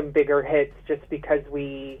throw some bigger hits, just because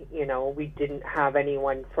we didn't have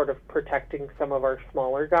anyone sort of protecting some of our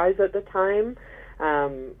smaller guys at the time.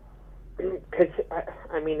 Because,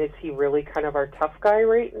 is he really kind of our tough guy,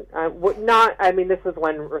 right? This is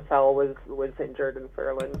when Russell was injured in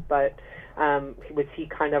Fairland, but was he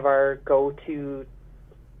kind of our go-to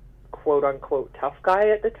quote-unquote tough guy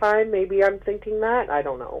at the time? Maybe I'm thinking that. I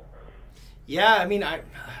don't know. Yeah, I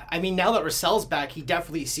mean, now that Russell's back, he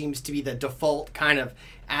definitely seems to be the default kind of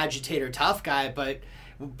agitator tough guy, but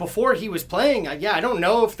before he was playing, I don't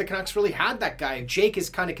know if the Canucks really had that guy. Jake is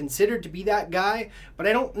kind of considered to be that guy, but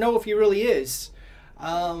I don't know if he really is.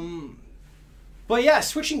 But yeah,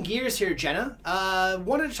 switching gears here, Jenna,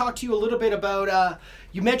 wanted to talk to you a little bit about,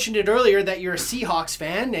 you mentioned it earlier that you're a Seahawks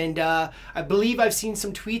fan, and I believe I've seen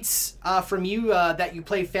some tweets from you that you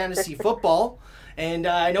play fantasy football. And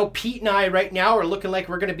I know Pete and I right now are looking like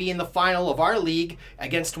we're going to be in the final of our league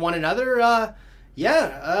against one another.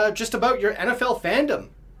 Just about your NFL fandom.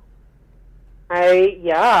 I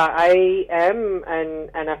am an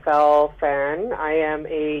NFL fan. I am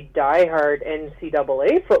a diehard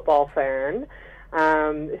NCAA football fan.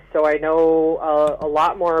 So I know a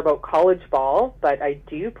lot more about college ball, but I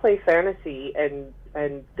do play fantasy, and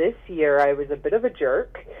this year I was a bit of a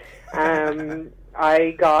jerk.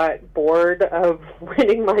 I got bored of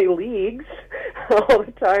winning my leagues all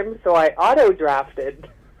the time, so I auto-drafted.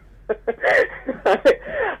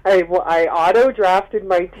 I auto-drafted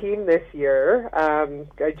my team this year.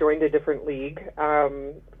 I joined a different league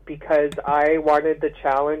because I wanted the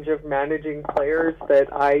challenge of managing players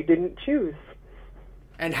that I didn't choose.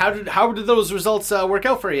 And how did those results work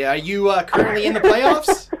out for you? Are you currently in the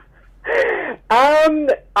playoffs?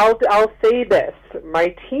 I'll say this.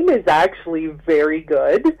 My team is actually very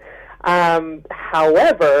good.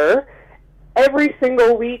 However, every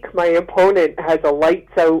single week my opponent has a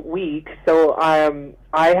lights out week. So I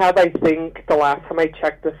have, I think, the last time I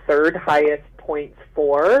checked, the third highest points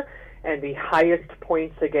for and the highest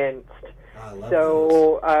points against. I love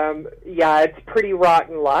So yeah, it's pretty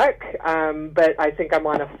rotten luck. But I think I'm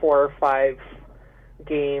on a 4 or 5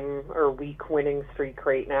 game or week winning streak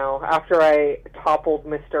right now. After I toppled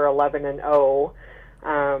Mr. 11-0,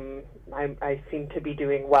 I seem to be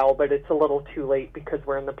doing well, but it's a little too late because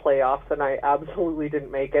we're in the playoffs and I absolutely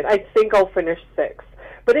didn't make it. I think I'll finish 6th.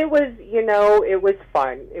 But it was, it was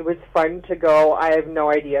fun. It was fun to go. I have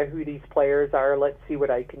no idea who these players are. Let's see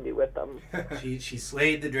what I can do with them. She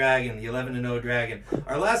slayed the dragon, the 11-0 dragon.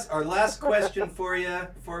 Our last question for you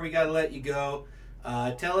before we got to let you go.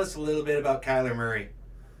 Tell us a little bit about Kyler Murray.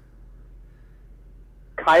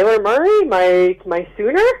 Kyler Murray, my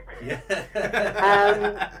Sooner?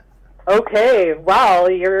 Yeah. Okay, well,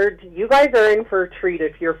 you guys are in for a treat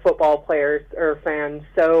if you're football players or fans.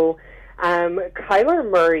 So, Kyler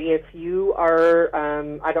Murray, if you are,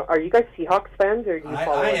 are you guys Seahawks fans or do you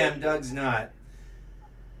follow? I am. Doug's not.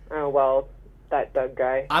 Oh well, that Doug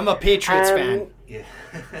guy. I'm a Patriots fan. Yeah.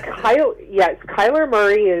 Kyler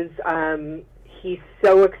Murray is he's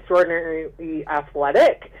so extraordinarily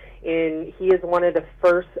athletic. And he is one of the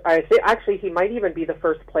first, I think, actually, he might even be the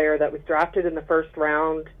first player that was drafted in the first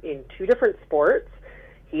round in 2 different sports.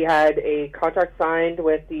 He had a contract signed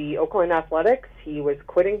with the Oakland Athletics. He was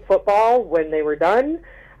quitting football when they were done.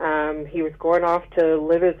 He was going off to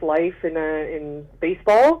live his life in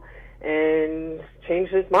baseball and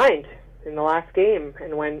changed his mind in the last game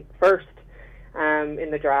and went first in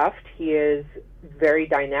the draft. He is very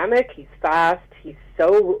dynamic. He's fast. He's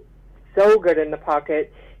so good in the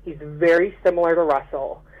pocket. He's very similar to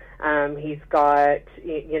Russell. He's got,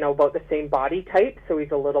 about the same body type, so he's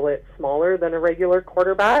a little bit smaller than a regular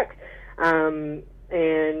quarterback. And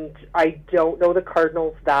I don't know the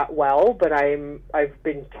Cardinals that well, but I've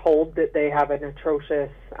been told that they have an atrocious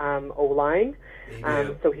O-line.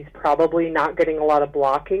 So he's probably not getting a lot of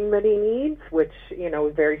blocking that he needs, which,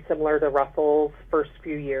 is very similar to Russell's first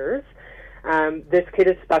few years. This kid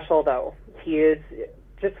is special, though. He is,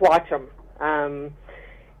 just watch him.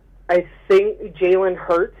 I think Jalen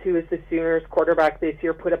Hurts, who is the Sooners quarterback this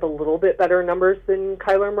year, put up a little bit better numbers than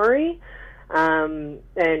Kyler Murray, and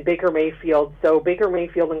Baker Mayfield. So Baker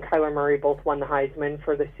Mayfield and Kyler Murray both won the Heisman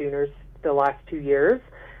for the Sooners the last 2 years.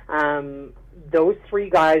 Those 3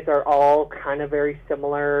 guys are all kind of very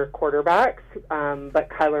similar quarterbacks, but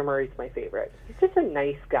Kyler Murray's my favorite. He's just a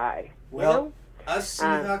nice guy. Well, us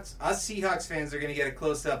Seahawks fans are going to get a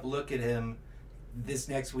close-up look at him this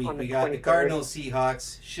next week. We got 23rd. The Cardinals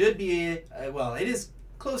Seahawks. Should be it is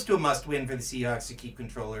close to a must win for the Seahawks to keep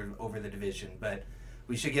control over the division, but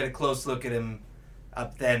we should get a close look at him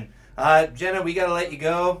up then. Jenna, we got to let you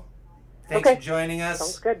go. Thanks for joining us.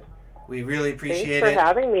 Sounds good. We really appreciate it. Thanks for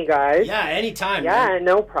having me, guys. Yeah, anytime. Yeah, man.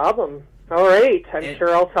 No problem. All right. I'm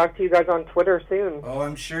sure I'll talk to you guys on Twitter soon. Oh,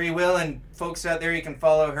 I'm sure you will. And folks out there, you can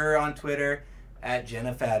follow her on Twitter at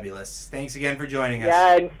Jenna Fabulous. Thanks again for joining us.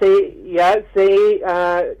 Yeah, and say,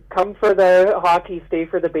 come for the hockey, stay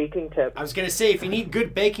for the baking tips. I was going to say, if you need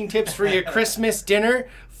good baking tips for your Christmas dinner,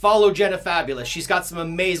 follow Jenna Fabulous. She's got some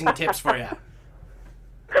amazing tips for you.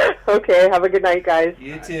 Okay, have a good night, guys.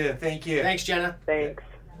 You too. Thank you. Thanks, Jenna. Thanks.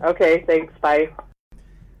 Okay, thanks. Bye.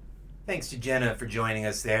 Thanks to Jenna for joining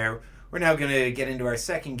us there. We're now going to get into our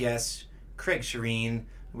second guest, Craig Shireen.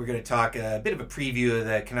 We're going to talk a bit of a preview of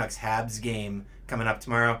the Canucks-Habs game coming up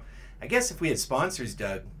tomorrow. I guess if we had sponsors,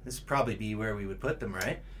 Doug, this would probably be where we would put them,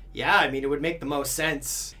 right? Yeah, I mean, it would make the most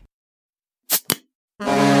sense.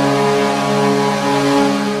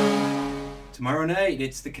 Tomorrow night,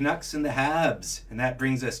 it's the Canucks and the Habs, and that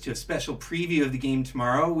brings us to a special preview of the game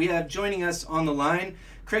tomorrow. We have joining us on the line,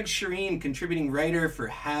 Craig Shireen, contributing writer for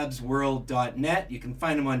HabsWorld.net. You can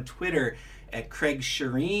find him on Twitter at Craig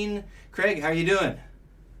Shireen. Craig, how are you doing?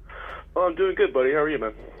 Oh, I'm doing good, buddy. How are you,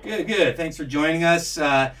 man? Good. Thanks for joining us.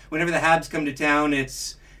 Whenever the Habs come to town,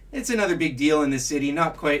 it's another big deal in the city.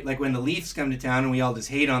 Not quite like when the Leafs come to town and we all just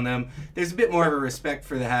hate on them. There's a bit more of a respect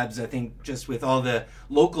for the Habs, I think, just with all the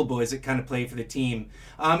local boys that kind of play for the team.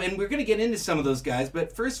 And we're going to get into some of those guys.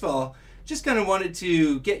 But first of all, just kind of wanted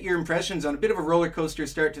to get your impressions on a bit of a roller coaster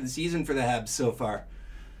start to the season for the Habs so far.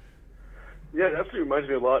 Yeah, it actually reminds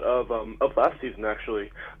me a lot of last season,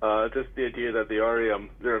 actually. Just the idea that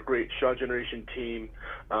they're a great shot generation team,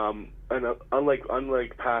 and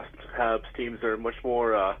unlike past Habs teams, they're much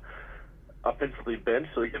more offensively bent,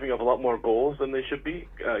 so they're giving up a lot more goals than they should be,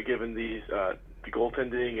 given the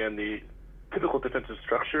goaltending and the typical defensive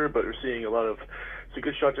structure. But we're seeing a lot of some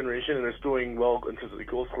good shot generation, and it's doing well in terms of the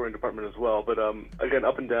goal scoring department as well. But again,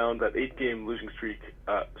 up and down, that 8-game losing streak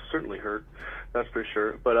certainly hurt, that's for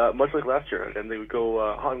sure. But much like last year, again, they would go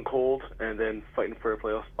hot and cold and then fighting for a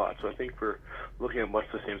playoff spot. So I think we're looking at much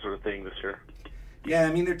the same sort of thing this year. Yeah,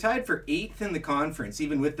 I mean, they're tied for 8th in the conference,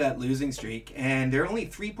 even with that losing streak, and they're only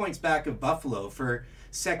 3 points back of Buffalo for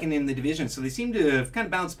second in the division. So they seem to have kind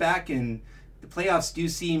of bounced back, and the playoffs do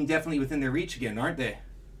seem definitely within their reach again, aren't they?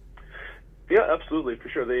 Yeah, absolutely, for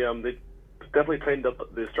sure. They definitely tightened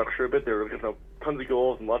up the structure a bit. They were getting tons of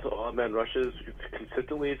goals and lots of odd-man rushes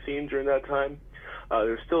consistently, it seemed, during that time.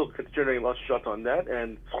 They're still generating lots of shots on net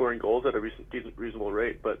and scoring goals at a reasonable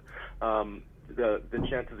rate, but the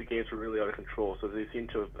chances of games were really out of control. So they seem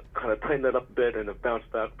to have kind of tightened that up a bit and have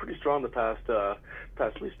bounced back pretty strong the past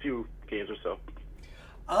at least few games or so.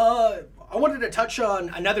 I wanted to touch on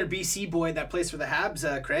another BC boy that plays for the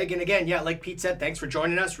Habs, Craig. And again, yeah, like Pete said, thanks for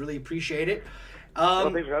joining us. Really appreciate it. Well,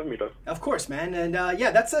 thanks for having me, Doug. Of course, man. And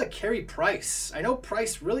yeah, that's Carey Price. I know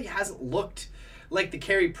Price really hasn't looked like the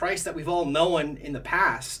Carey Price that we've all known in the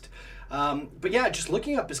past. But yeah, just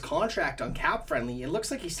looking up his contract on Cap Friendly, it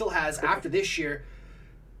looks like he still has, after this year,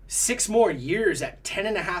 6 more years at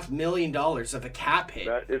 $10.5 million of a cap hit.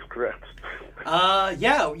 That is correct.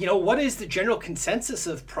 Yeah, what is the general consensus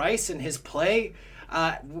of Price and his play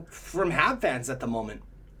from Hab fans at the moment?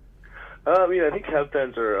 I think Hab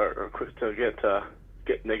fans are quick to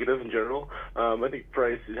get negative in general. I think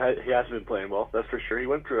Price, he hasn't been playing well, that's for sure. He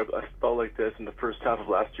went through a spell like this in the first half of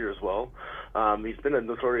last year as well. He's been a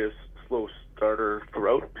notorious slow starter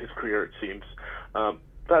throughout his career, it seems.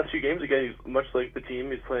 Past few games, again, he's much like the team.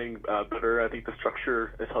 He's playing better. I think the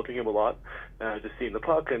structure is helping him a lot, just seeing the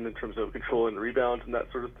puck and in terms of controlling the rebounds and that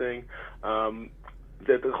sort of thing.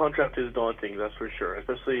 The contract is daunting, that's for sure,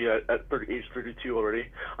 especially at age 32 already.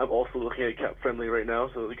 I'm also looking at Cap Friendly right now,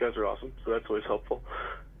 so the guys are awesome, so that's always helpful.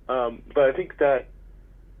 But I think that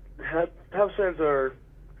Habs fans are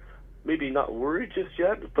maybe not worried just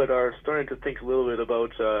yet, but are starting to think a little bit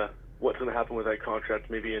about what's going to happen with that contract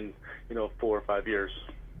maybe in 4 or 5 years.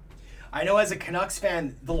 I know as a Canucks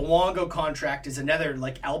fan, the Luongo contract is another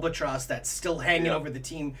albatross that's still hanging over the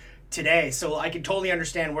team today. So I can totally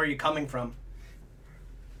understand where you're coming from.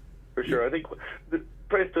 For sure. I think the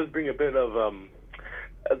Price does bring a bit of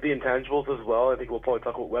the intangibles as well. I think we'll probably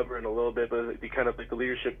talk about Weber in a little bit, but the kind of the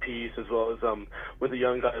leadership piece as well as with a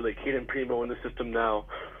young guy like Hayden Primo in the system now,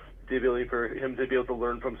 the ability for him to be able to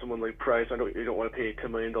learn from someone like Price. I know you don't want to pay $10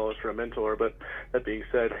 million for a mentor, but that being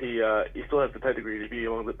said, he still has the pedigree to be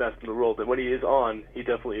among the best in the world. And when he is on, he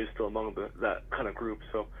definitely is still among that kind of group.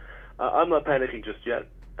 So I'm not panicking just yet.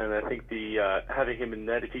 And I think having him in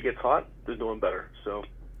net, if he gets hot, there's no one better. So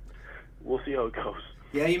we'll see how it goes.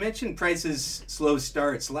 Yeah, you mentioned Price's slow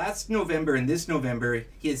starts. Last November and this November,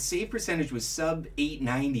 his save percentage was sub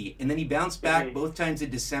 890, and then he bounced back both times in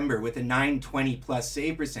December with a 920 plus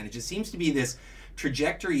save percentage. It seems to be this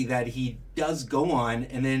trajectory that he does go on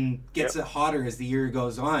and then gets it hotter as the year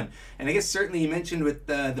goes on. And I guess certainly you mentioned with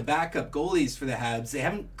the backup goalies for the Habs, they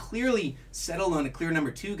haven't clearly settled on a clear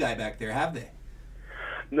number 2 guy back there, have they?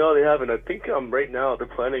 No, they haven't. I think right now they're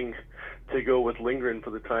planning to go with Lindgren for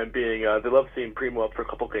the time being. They love seeing Primo up for a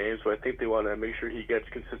couple games, but I think they want to make sure he gets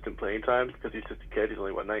consistent playing time because he's just a kid. He's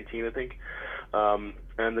only, 19, I think.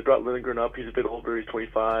 And they brought Lindgren up. He's a bit older. He's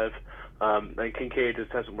 25. And Kincaid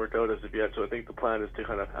just hasn't worked out as of yet, so I think the plan is to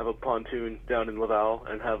kind of have a pontoon down in Laval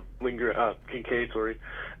and have Kincaid,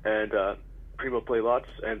 and Primo play lots,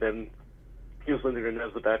 and then use Lindgren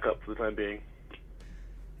as the backup for the time being.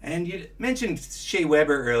 And you mentioned Shea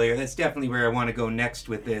Weber earlier. That's definitely where I want to go next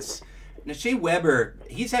with this. Now, Shea Weber,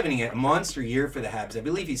 he's having a monster year for the Habs. I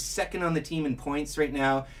believe he's second on the team in points right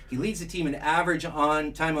now. He leads the team in average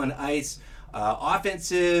on time on ice,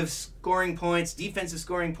 offensive scoring points, defensive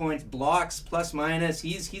scoring points, blocks, plus minus.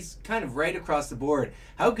 He's kind of right across the board.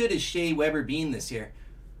 How good has Shea Weber been this year?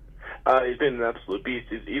 He's been an absolute beast.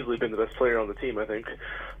 He's easily been the best player on the team, I think.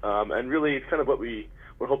 And really, it's kind of what we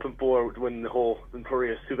were hoping for when the whole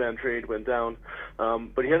notorious Subban trade went down.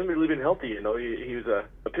 But he hasn't really been healthy. He was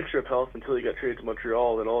a picture of health until he got traded to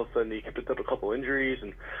Montreal, and all of a sudden he picked up a couple injuries,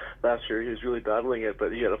 and last year he was really battling it,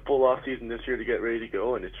 but he had a full off season this year to get ready to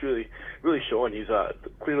go, and it's really, really showing. He's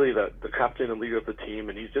clearly the captain and leader of the team,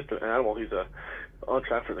 and he's just an animal. He's on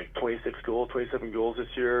track for 27 goals this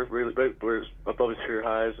year, really above his career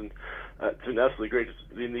highs, and it's been absolutely great.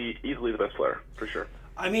 He's easily the best player, for sure.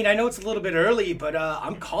 I mean, I know it's a little bit early, but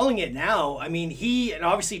I'm calling it now. I mean, and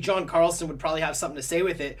obviously John Carlson would probably have something to say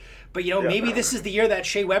with it, but maybe this is the year that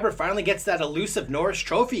Shea Weber finally gets that elusive Norris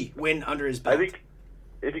Trophy win under his belt. I think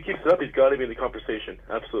if he keeps it up, he's got to be in the conversation.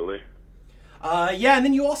 Absolutely. Yeah, and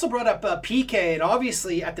then you also brought up PK, and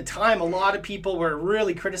obviously at the time a lot of people were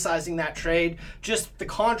really criticizing that trade. Just the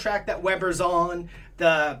contract that Weber's on,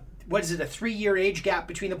 what is it, a 3-year age gap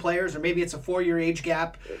between the players, or maybe it's a 4-year age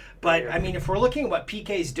gap. But, I mean, if we're looking at what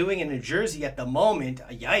PK's doing in New Jersey at the moment,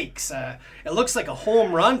 yikes. It looks like a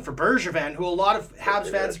home run for Bergevin, who a lot of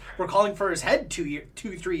Habs fans were calling for his head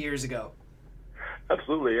 3 years ago.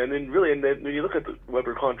 Absolutely, and then really, when you look at the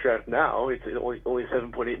Weber contract now, it's only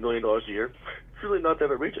 $7.8 million a year. It's really not that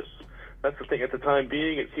outrageous. That's the thing. At the time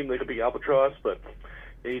being, it seemed like a big albatross, but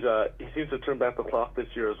he seems to turn back the clock this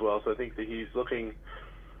year as well. So I think that he's looking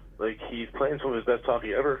like he's playing some of his best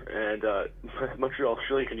hockey ever, and Montreal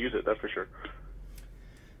surely can use it. That's for sure.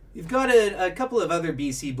 You've got a couple of other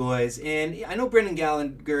BC boys, and I know Brendan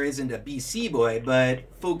Gallagher isn't a BC boy,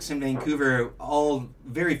 but folks in Vancouver are all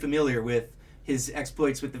very familiar with his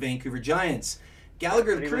exploits with the Vancouver Giants.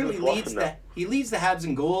 Gallagher currently leads the Habs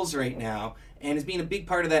in goals right now, and has been a big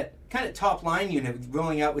part of that kind of top line unit,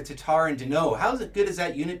 rolling out with Tatar and Deneau. How good has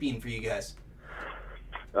that unit been for you guys?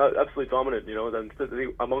 Absolutely dominant.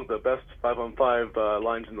 Among the best 5-on-5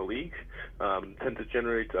 lines in the league. Tend to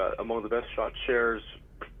generate among the best shot shares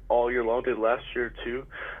all year long. Did last year too.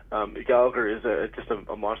 Gallagher is just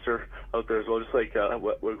a monster out there as well. Just like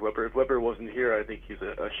Weber. If Weber wasn't here, I think he's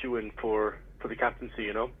a shoe-in for the captaincy.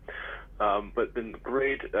 But been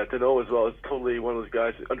great. Deneau as well is totally one of those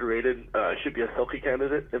guys underrated. Should be a Selke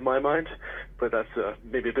candidate in my mind, but that's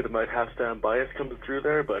maybe a bit of my half-stand bias coming through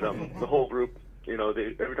there. But the whole group,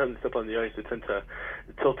 every time they step on the ice, they tend to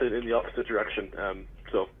tilt it in the opposite direction.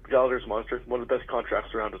 So Gallagher's a monster. One of the best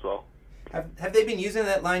contracts around as well. Have they been using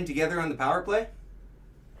that line together on the power play?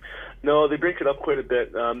 No, they break it up quite a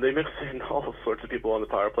bit. They mix in all sorts of people on the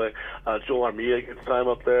power play. Joel Armia gets time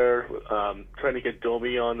up there, trying to get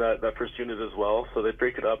Domi on that first unit as well. So they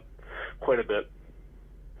break it up quite a bit.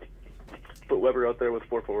 Put Weber out there with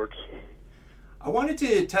 4 forwards. I wanted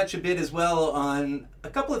to touch a bit as well on a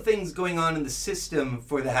couple of things going on in the system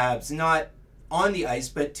for the Habs, not on the ice,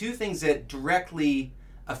 but 2 things that directly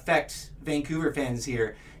affect Vancouver fans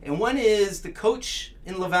here. And one is the coach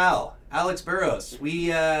in Laval, Alex Burrows. We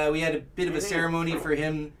had a bit of a ceremony for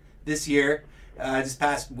him this year, this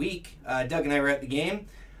past week. Doug and I were at the game.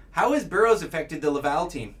 How has Burrows affected the Laval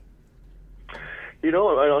team?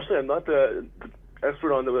 Honestly, I'm not the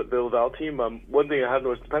expert on the Laval team. One thing I have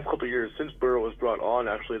noticed the past couple of years, since Burrow was brought on,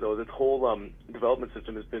 actually, though, this whole development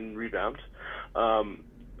system has been revamped.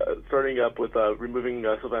 Starting up with removing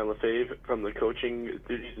Sylvain Lefebvre from the coaching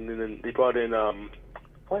duties, and then they brought in,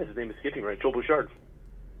 why is his name escaping right? Joel Bouchard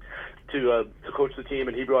to coach the team,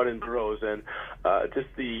 and he brought in Burrows, and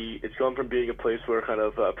it's gone from being a place where kind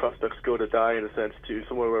of prospects go to die in a sense to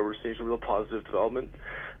somewhere where we're seeing some real positive development,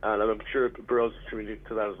 and I'm sure Burrows is contributing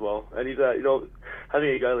to that as well. And he's having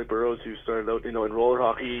a guy like Burrows who started out in roller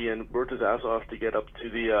hockey and worked his ass off to get up to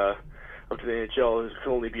the NHL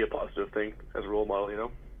can only be a positive thing as a role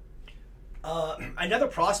model. Another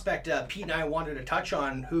prospect Pete and I wanted to touch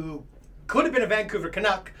on who could have been a Vancouver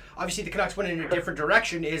Canuck. Obviously, the Canucks went in a different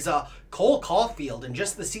direction. Is Cole Caulfield, and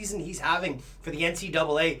just the season he's having for the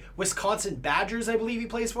NCAA Wisconsin Badgers, I believe he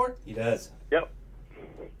plays for. He does. Yep.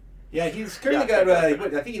 Yeah, he's currently got. I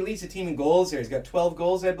think he leads the team in goals here. He's got 12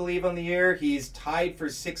 goals, I believe, on the year. He's tied for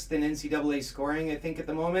 6th in NCAA scoring, I think, at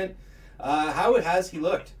the moment. How has he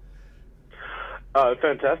looked?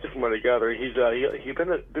 Fantastic from what I gather. He's been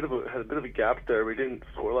had a bit of a gap there. We didn't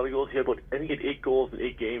score a lot of goals. He had 8 goals in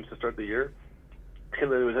 8 games to start the year. And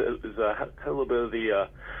then had a little bit of the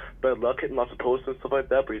bad luck hitting lots of posts and stuff like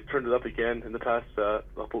that. But he's turned it up again in the past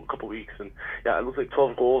couple weeks. And yeah, it looks like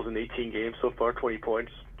 12 goals in 18 games so far, 20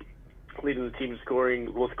 points, leading the team in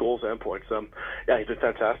scoring both goals and points. Yeah, he's been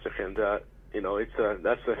fantastic, and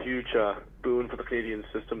that's a huge boon for the Canadian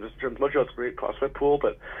system. Just in terms, Montreal's a great prospect pool,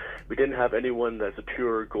 but we didn't have anyone that's a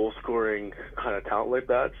pure goal-scoring kind of talent like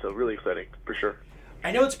that. So really exciting, for sure.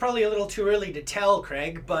 I know it's probably a little too early to tell,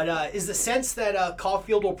 Craig, but is the sense that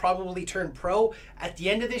Caulfield will probably turn pro at the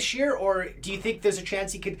end of this year, or do you think there's a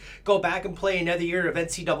chance he could go back and play another year of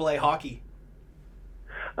NCAA hockey?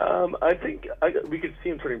 I think we could see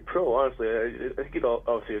him turning pro, honestly. I think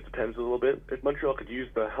obviously it depends a little bit. If Montreal could use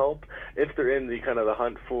the help, if they're in the kind of the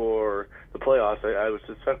hunt for the playoffs, I would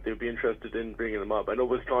suspect they would be interested in bringing them up. I know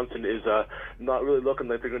Wisconsin is not really looking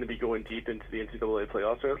like they're going to be going deep into the NCAA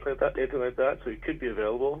playoffs or anything like that, so he could be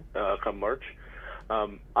available come March.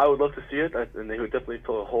 I would love to see it, and they would definitely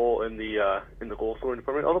fill a hole in the goal scoring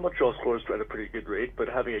department. Although Montreal scores at a pretty good rate, but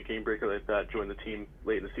having a game breaker like that join the team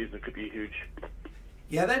late in the season could be huge.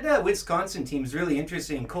 Yeah, that Wisconsin team is really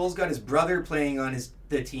interesting. Cole's got his brother playing on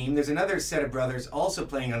the team. There's another set of brothers also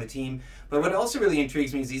playing on the team. But what also really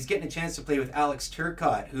intrigues me is he's getting a chance to play with Alex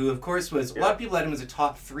Turcotte, who, of course, was a lot of people had him as a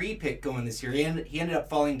top 3 pick going this year. He ended up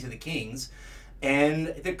falling to the Kings. And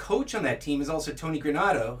the coach on that team is also Tony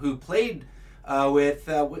Granato, who played with...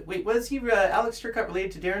 was he Alex Turcotte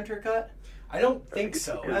related to Darren Turcotte? I don't think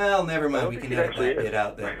so. Well, never mind. We can edit that bit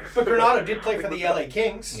out there. But Granato did play for the LA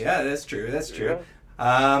Kings. Yeah, that's true. Yeah.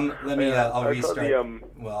 I'll restart.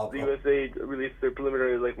 The USA released their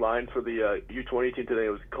preliminary line for the U20 team today. It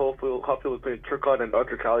was Caulfield was playing Turcotte and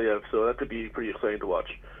Artur Kaliev, so that could be pretty exciting to watch.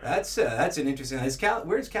 That's an interesting.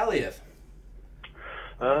 Where's Kaliev?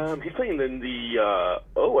 He's playing in the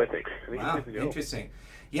I think. Wow, interesting.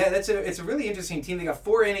 Yeah, it's a really interesting team. They got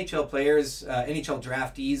 4 NHL players, NHL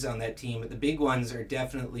draftees on that team, but the big ones are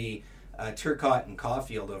definitely Turcotte and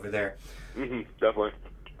Caulfield over there. Mm-hmm, definitely.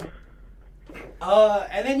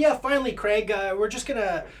 And then, finally, Craig, we're just going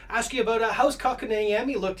to ask you about how's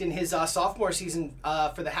Kotkaniemi looked in his sophomore season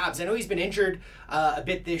for the Habs. I know he's been injured a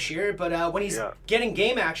bit this year, but when he's getting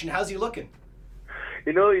game action, how's he looking?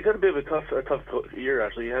 He's had a bit of a tough year,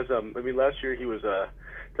 actually. He has, last year he was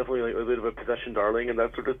definitely a bit of a possession darling and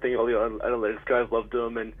that sort of thing. All the analytics guys loved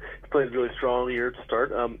him, and he played a really strong year to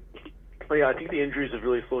start. But I think the injuries have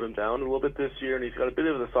really slowed him down a little bit this year, and he's got a bit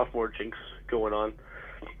of the sophomore jinx going on.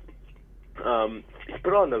 He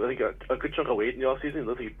put on, I think, a good chunk of weight in the offseason. It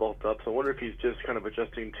looks like he bulked up, so I wonder if he's just kind of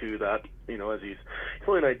adjusting to that, as he's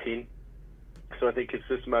only 19. So I think it's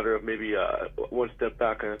just a matter of maybe one step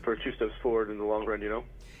back for 2 steps forward in the long run,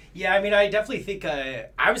 Yeah, I definitely think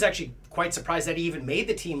I was actually quite surprised that he even made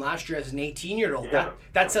the team last year as an 18-year-old. Yeah.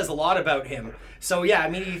 That says a lot about him. So,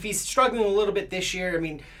 if he's struggling a little bit this year,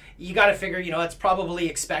 you got to figure, that's probably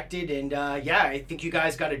expected. And, I think you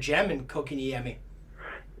guys got a gem in Kotkaniemi.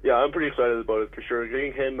 Yeah, I'm pretty excited about it for sure.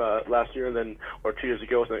 Getting him last year or 2 years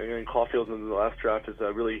ago, and then Caulfield in the last draft has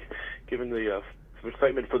really given the some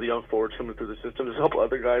excitement for the young forwards coming through the system. There's a couple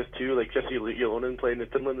other guys too, like Jesse Ylonen playing in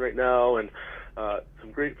Finland right now, and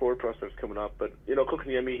some great forward prospects coming up. But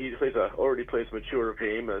Kotkaniemi, he already plays a mature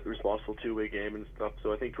game, a responsible 2-way game and stuff.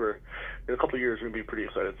 So I think we're in a couple of years we're gonna be pretty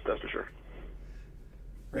excited. That's for sure.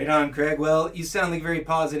 Right on, Craig. Well, you sound like a very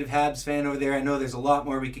positive Habs fan over there. I know there's a lot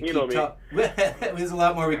more we could there's a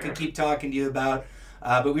lot more we could keep talking to you about.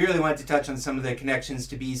 But we really wanted to touch on some of the connections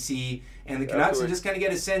to BC and the Canucks and just kind of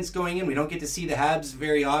get a sense going in. We don't get to see the Habs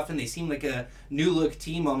very often. They seem like a new-look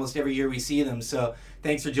team almost every year we see them. So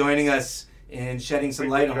thanks for joining us and shedding some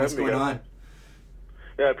light on what's going on.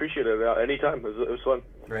 Yeah, I appreciate it. Anytime. It was fun.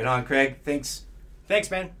 Right on, Craig. Thanks. Thanks,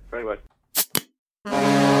 man. Right, bye.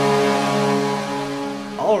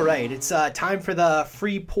 All right, it's time for the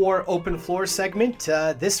free pour open floor segment.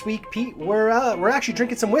 This week, Pete, we're actually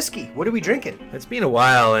drinking some whiskey. What are we drinking? It's been a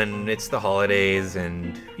while, and it's the holidays,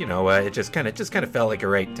 and it just kind of felt like a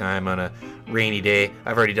right time on a rainy day.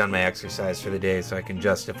 I've already done my exercise for the day, so I can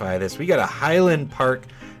justify this. We got a Highland Park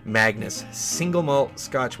Magnus single malt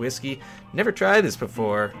Scotch whiskey. Never tried this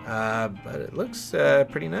before, but it looks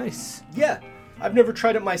pretty nice. Yeah, I've never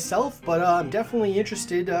tried it myself, but I'm definitely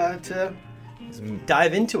interested to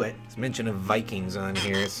dive into it. There's mention of Vikings on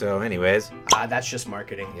here, so anyways. That's just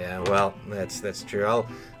marketing. Yeah, well, that's true.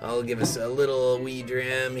 I'll give us a little wee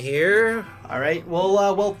dram here. All right.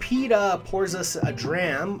 Well, Pete pours us a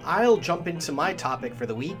dram. I'll jump into my topic for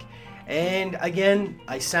the week. And again,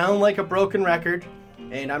 I sound like a broken record,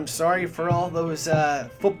 and I'm sorry for all those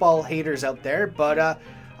football haters out there, but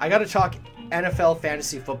I got to talk NFL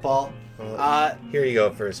fantasy football. Here you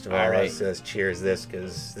go, first of all. Right. Let's cheers this,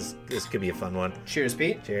 because this could be a fun one. Cheers,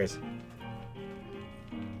 Pete. Cheers.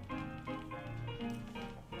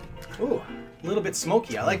 Ooh, a little bit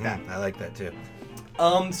smoky. I like that. I like that too.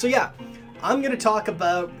 I'm going to talk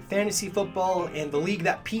about fantasy football and the league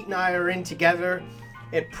that Pete and I are in together.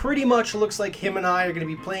 It pretty much looks like him and I are going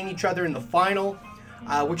to be playing each other in the final,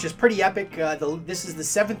 which is pretty epic. This is the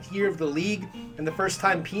 7th year of the league, and the first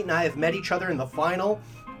time Pete and I have met each other in the final.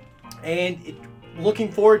 And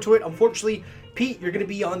looking forward to it. Unfortunately, Pete, you're going to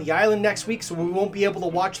be on the island next week, so we won't be able to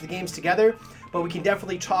watch the games together. But we can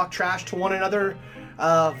definitely talk trash to one another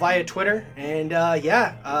via Twitter. And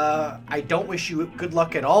I don't wish you good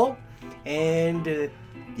luck at all. And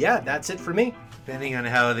that's it for me. Depending on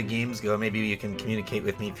how the games go, maybe you can communicate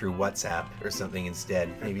with me through WhatsApp or something instead.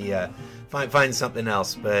 Maybe find something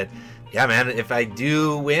else. But yeah, man, if I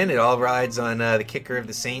do win, it all rides on the kicker of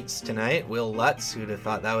the Saints tonight, Will Lutz. Who'd have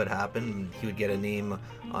thought that would happen? He would get a name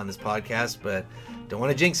on this podcast, but don't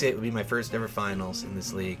want to jinx it. It would be my first ever finals in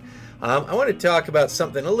this league. I want to talk about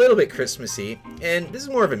something a little bit Christmassy, and this is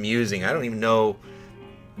more of amusing. I don't even know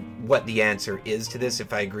what the answer is to this,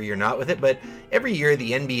 if I agree or not with it, but every year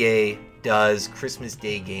the NBA does Christmas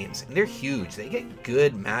Day games, and they're huge. They get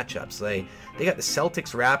good matchups. Like, they got the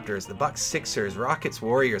Celtics Raptors, the Bucks Sixers, Rockets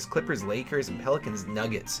Warriors, Clippers Lakers, and Pelicans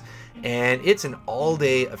Nuggets. And it's an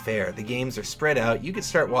all-day affair. The games are spread out. You could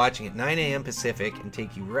start watching at 9 a.m. Pacific and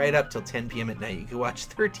take you right up till 10 p.m. at night. You could watch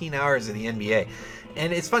 13 hours of the NBA.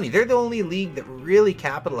 And it's funny, they're the only league that really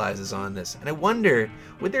capitalizes on this. And I wonder,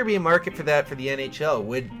 would there be a market for that for the NHL?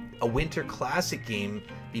 Would a Winter Classic game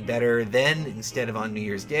be better then instead of on New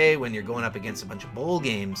Year's Day when you're going up against a bunch of bowl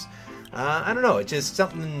games? I don't know. It's just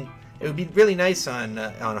something. It would be really nice on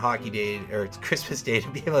Hockey Day or Christmas Day to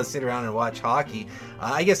be able to sit around and watch hockey.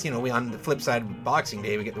 I guess, we on the flip side of Boxing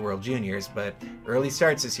Day we get the World Juniors, but early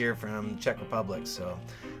starts this year from Czech Republic. So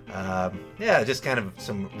just kind of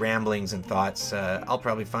some ramblings and thoughts. I'll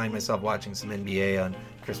probably find myself watching some NBA on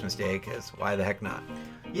Christmas Day because why the heck not?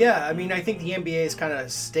 Yeah, I mean, I think the NBA has kind of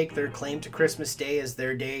staked their claim to Christmas Day as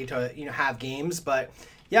their day to have games. But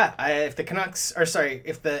yeah, if the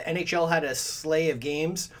NHL had a slew of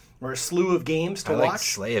games to watch,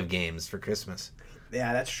 slew of games for Christmas.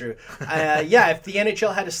 Yeah, that's true. If the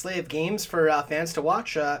NHL had a slew of games for fans to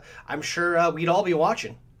watch, I'm sure we'd all be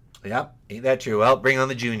watching. Yep, ain't that true? Well, bring on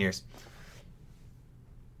the juniors.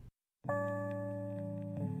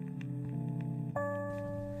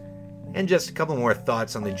 And just a couple more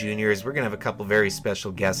thoughts on the juniors. We're going to have a couple very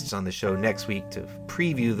special guests on the show next week to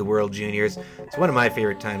preview the World Juniors. It's one of my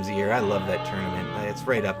favorite times of year. I love that tournament. It's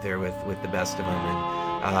right up there with the best of them.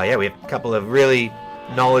 And we have a couple of really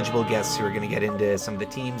knowledgeable guests who are going to get into some of the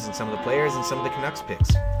teams and some of the players and some of the Canucks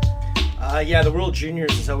picks. The World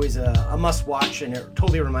Juniors is always a must-watch, and it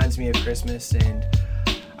totally reminds me of Christmas. And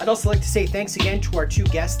I'd also like to say thanks again to our two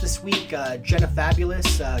guests this week, Jenna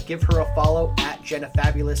Fabulous. Give her a follow at Jenna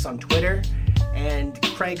Fabulous on Twitter. And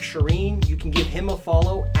Craig Shireen, you can give him a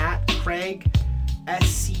follow at Craig,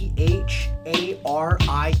 Scharien.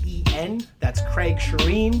 That's Craig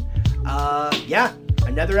Shireen.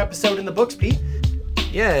 Another episode in the books, Pete.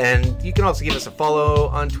 Yeah, and you can also give us a follow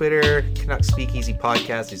on Twitter. Canucks Speakeasy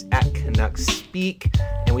Podcast is at Canucks Speak.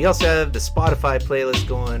 And we also have the Spotify playlist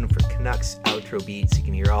going for Canucks outro beats. You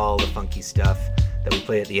can hear all the funky stuff that we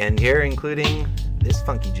play at the end here, including this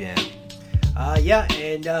funky jam.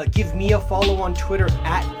 Give me a follow on Twitter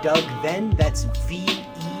at Doug Venn. That's VENN.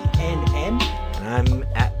 And I'm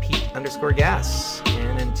at Pete_Gas.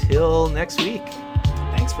 And until next week,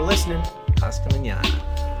 thanks for listening. Hasta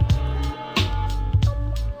mañana.